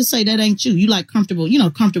that type, just say that ain't you. You like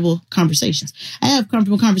comfortable conversations. I have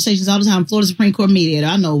comfortable conversations all the time. I'm Florida Supreme Court mediator.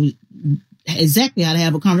 I know exactly how to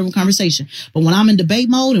have a comfortable conversation. But when I'm in debate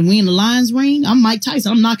mode and we in the lines ring, I'm Mike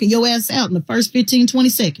Tyson. I'm knocking your ass out in the first 15, 20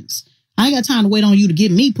 seconds. I ain't got time to wait on you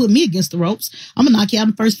to put me against the ropes. I'm going to knock you out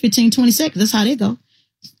in the first 15, 20 seconds. That's how they go.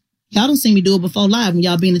 Y'all don't see me do it before live when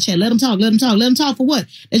y'all be in the chat. Let them talk. Let them talk. Let them talk for what?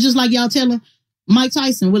 It's just like y'all telling Mike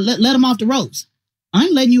Tyson, well, let him off the ropes. I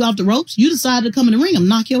ain't letting you off the ropes. You decided to come in the ring. I'm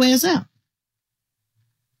knock your ass out.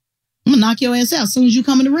 I'm going to knock your ass out as soon as you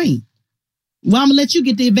come in the ring. Well, I'm going to let you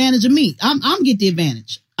get the advantage of me. I'm going to get the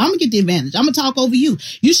advantage. I'm going to get the advantage. I'm going to talk over you.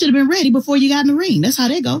 You should have been ready before you got in the ring. That's how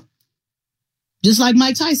they go. Just like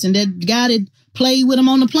Mike Tyson, that guy that played with him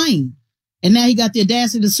on the plane. And now he got the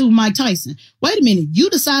audacity to sue Mike Tyson. Wait a minute. You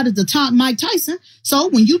decided to taunt Mike Tyson. So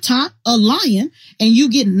when you taunt a lion and you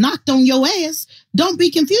get knocked on your ass, don't be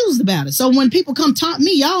confused about it. So when people come taunt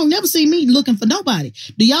me, y'all don't never see me looking for nobody.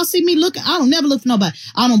 Do y'all see me looking? I don't never look for nobody.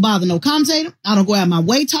 I don't bother no commentator. I don't go out my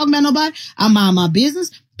way talking about nobody. I mind my business.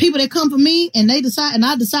 People that come for me and I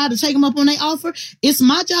decide to take them up on their offer. It's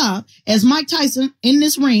my job as Mike Tyson in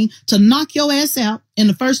this ring to knock your ass out in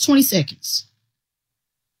the first 20 seconds.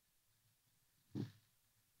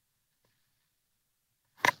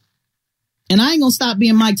 And I ain't going to stop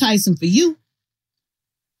being Mike Tyson for you.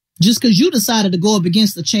 Just because you decided to go up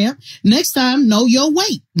against the champ. Next time, know your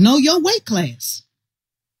weight. Know your weight class.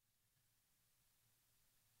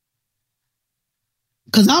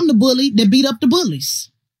 Because I'm the bully that beat up the bullies.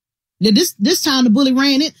 This time the bully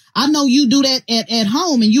ran it. I know you do that at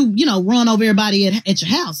home and you run over everybody at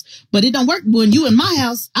your house. But it don't work. When you in my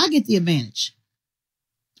house, I get the advantage.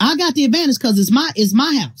 I got the advantage because it's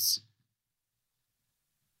my house.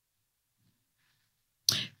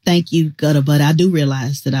 Thank you, Gutter Butt. I do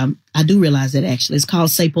realize that actually it's called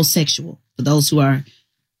sapiosexual for those who are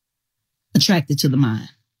attracted to the mind.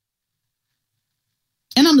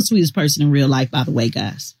 And I'm the sweetest person in real life, by the way,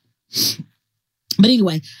 guys. But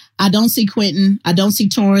anyway, I don't see Quentin. I don't see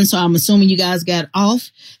Torrin, so I'm assuming you guys got off.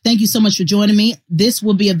 Thank you so much for joining me. This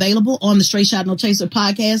will be available on the Straight Shot No Chaser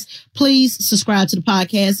podcast. Please subscribe to the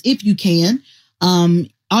podcast if you can.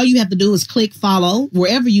 All you have to do is click follow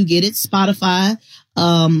wherever you get it, Spotify,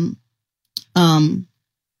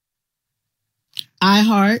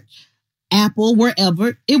 iHeart, Apple,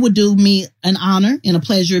 wherever. It would do me an honor and a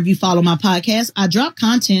pleasure if you follow my podcast. I drop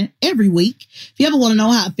content every week. If you ever want to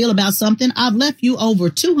know how I feel about something, I've left you over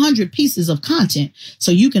 200 pieces of content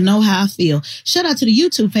so you can know how I feel. Shout out to the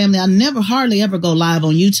YouTube family. I never hardly ever go live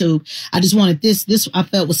on YouTube. I just wanted this I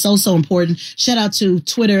felt was so important. Shout out to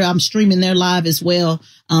Twitter. I'm streaming their live as well.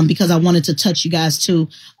 Because I wanted to touch you guys too,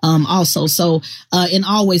 also. So, and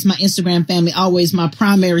always my Instagram family, always my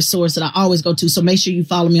primary source that I always go to. So make sure you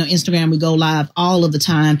follow me on Instagram. We go live all of the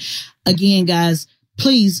time. Again, guys,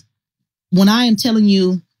 please, when I am telling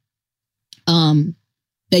you,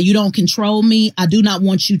 that you don't control me, I do not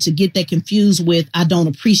want you to get that confused with, I don't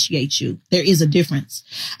appreciate you. There is a difference.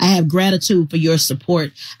 I have gratitude for your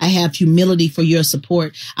support. I have humility for your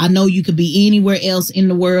support. I know you could be anywhere else in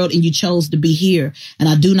the world and you chose to be here. And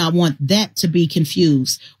I do not want that to be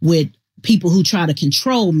confused with people who try to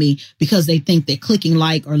control me because they think that clicking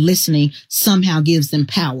like or listening somehow gives them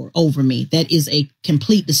power over me. That is a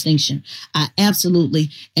complete distinction. I absolutely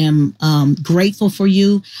am grateful for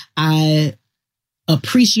you. I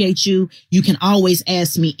appreciate you. You can always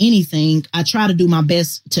ask me anything. I try to do my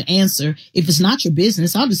best to answer. If it's not your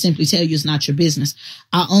business, I'll just simply tell you it's not your business.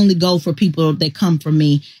 I only go for people that come from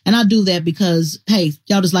me. And I do that because, hey,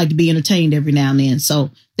 y'all just like to be entertained every now and then.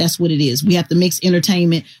 So that's what it is. We have to mix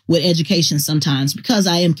entertainment with education sometimes because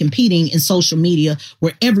I am competing in social media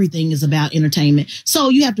where everything is about entertainment. So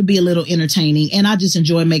you have to be a little entertaining. And I just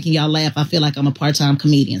enjoy making y'all laugh. I feel like I'm a part-time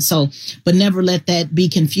comedian. So, but never let that be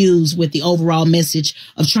confused with the overall message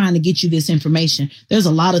of trying to get you this information. There's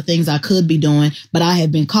a lot of things I could be doing, but I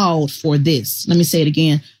have been called for this. Let me say it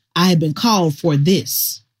again. I have been called for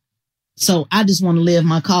this. So I just want to live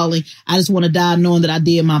my calling. I just want to die knowing that I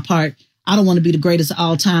did my part. I don't want to be the greatest of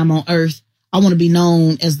all time on earth. I want to be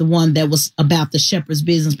known as the one that was about the shepherd's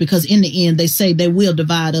business, because in the end, they say they will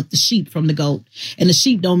divide up the sheep from the goat. And the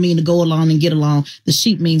sheep don't mean to go along and get along. The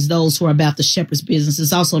sheep means those who are about the shepherd's business.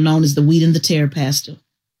 It's also known as the wheat and the tare pastor.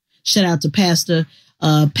 Shout out to Pastor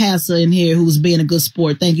in here who's being a good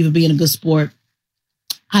sport. Thank you for being a good sport.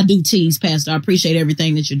 I do tease, Pastor. I appreciate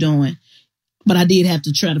everything that you're doing. But I did have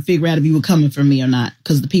to try to figure out if you were coming for me or not,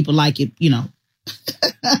 because the people like it, you know.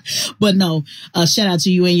 But no, shout out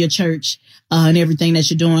to you and your church and everything that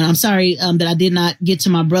you're doing. I'm sorry that I did not get to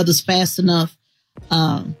my brothers fast enough,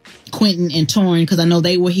 Quentin and Torrin, because I know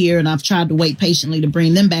they were here and I've tried to wait patiently to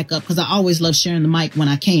bring them back up because I always love sharing the mic when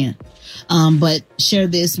I can. But share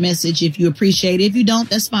this message if you appreciate it. If you don't,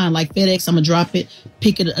 that's fine. Like FedEx, I'm going to drop it,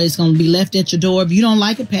 pick it. It's going to be left at your door. If you don't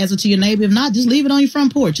like it, pass it to your neighbor. If not, just leave it on your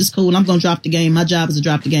front porch. It's cool. I'm going to drop the game. My job is to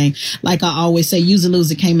drop the game. Like I always say, use it,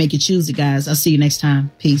 lose it, can't make it, choose it, guys. I'll see you next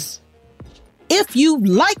time. Peace. If you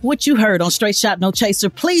like what you heard on Straight Shot No Chaser,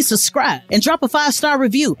 please subscribe and drop a 5-star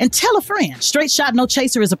review and tell a friend. Straight Shot No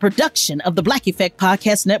Chaser is a production of the Black Effect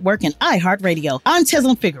Podcast Network and iHeartRadio. I'm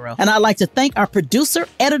Teslin Figaro, and I'd like to thank our producer,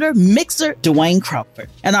 editor, mixer, Dwayne Crawford,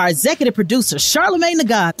 and our executive producer, Charlamagne Tha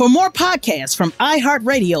God. For more podcasts from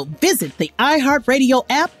iHeartRadio, visit the iHeartRadio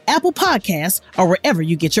app, Apple Podcasts, or wherever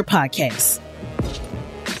you get your podcasts.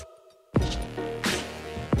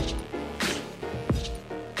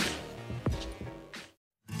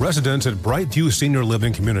 Residents at Brightview Senior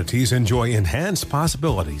Living Communities enjoy enhanced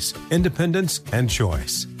possibilities, independence, and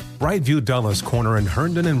choice. Brightview Dulles Corner in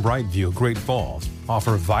Herndon and Brightview, Great Falls,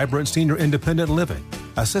 offer vibrant senior independent living,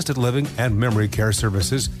 assisted living, and memory care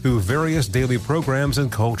services through various daily programs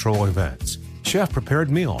and cultural events. Chef-prepared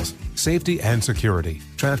meals, safety and security,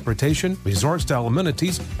 transportation, resort-style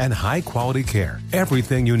amenities, and high-quality care.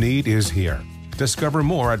 Everything you need is here. Discover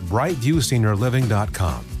more at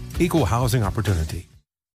brightviewseniorliving.com. Equal housing opportunity.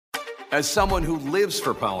 As someone who lives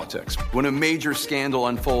for politics, when a major scandal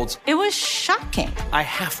unfolds, it was shocking. I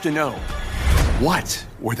have to know, what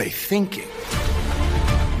were they thinking?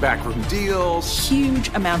 Backroom deals, huge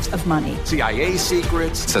amounts of money, CIA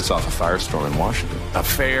secrets, sets off a firestorm in Washington,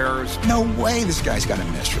 affairs. No way this guy's got a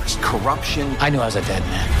mistress. Corruption. I knew I was a dead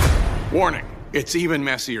man. Warning, it's even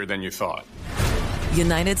messier than you thought.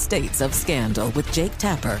 United States of Scandal with Jake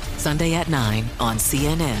Tapper, Sunday at 9 on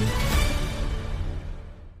CNN.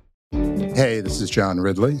 Hey, this is John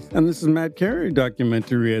Ridley. And this is Matt Carey,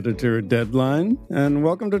 documentary editor at Deadline. And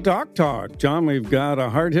welcome to Talk Talk. John, we've got a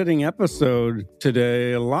hard-hitting episode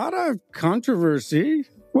today. A lot of controversy.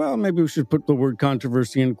 Well, maybe we should put the word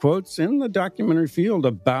controversy in quotes in the documentary field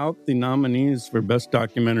about the nominees for Best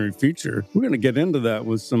Documentary Feature. We're going to get into that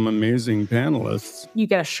with some amazing panelists. You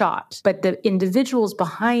get a shot, but the individuals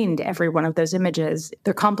behind every one of those images,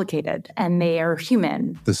 they're complicated and they are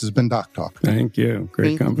human. This has been Doc Talk. Thank you.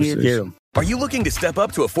 Great conversation. Thank you. Are you looking to step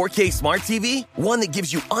up to a 4K smart TV? One that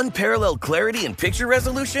gives you unparalleled clarity and picture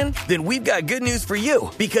resolution? Then we've got good news for you,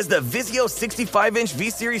 because the Vizio 65-inch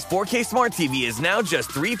V-Series 4K smart TV is now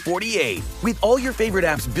just $348. With all your favorite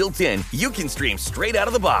apps built in, you can stream straight out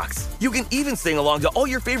of the box. You can even sing along to all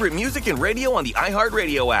your favorite music and radio on the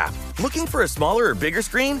iHeartRadio app. Looking for a smaller or bigger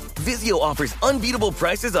screen? Vizio offers unbeatable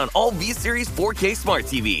prices on all V-Series 4K smart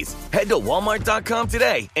TVs. Head to Walmart.com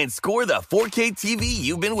today and score the 4K TV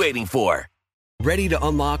you've been waiting for. Ready to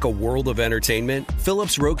unlock a world of entertainment?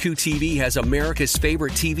 Philips Roku TV has America's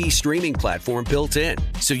favorite TV streaming platform built in,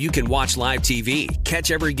 so you can watch live TV, catch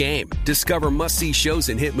every game, discover must-see shows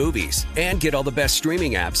and hit movies, and get all the best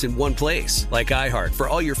streaming apps in one place, like iHeart for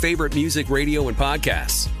all your favorite music, radio, and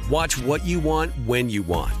podcasts. Watch what you want, when you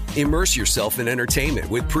want. Immerse yourself in entertainment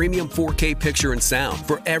with premium 4K picture and sound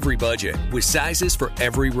for every budget, with sizes for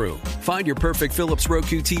every room. Find your perfect Philips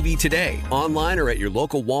Roku TV today, online or at your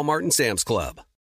local Walmart and Sam's Club.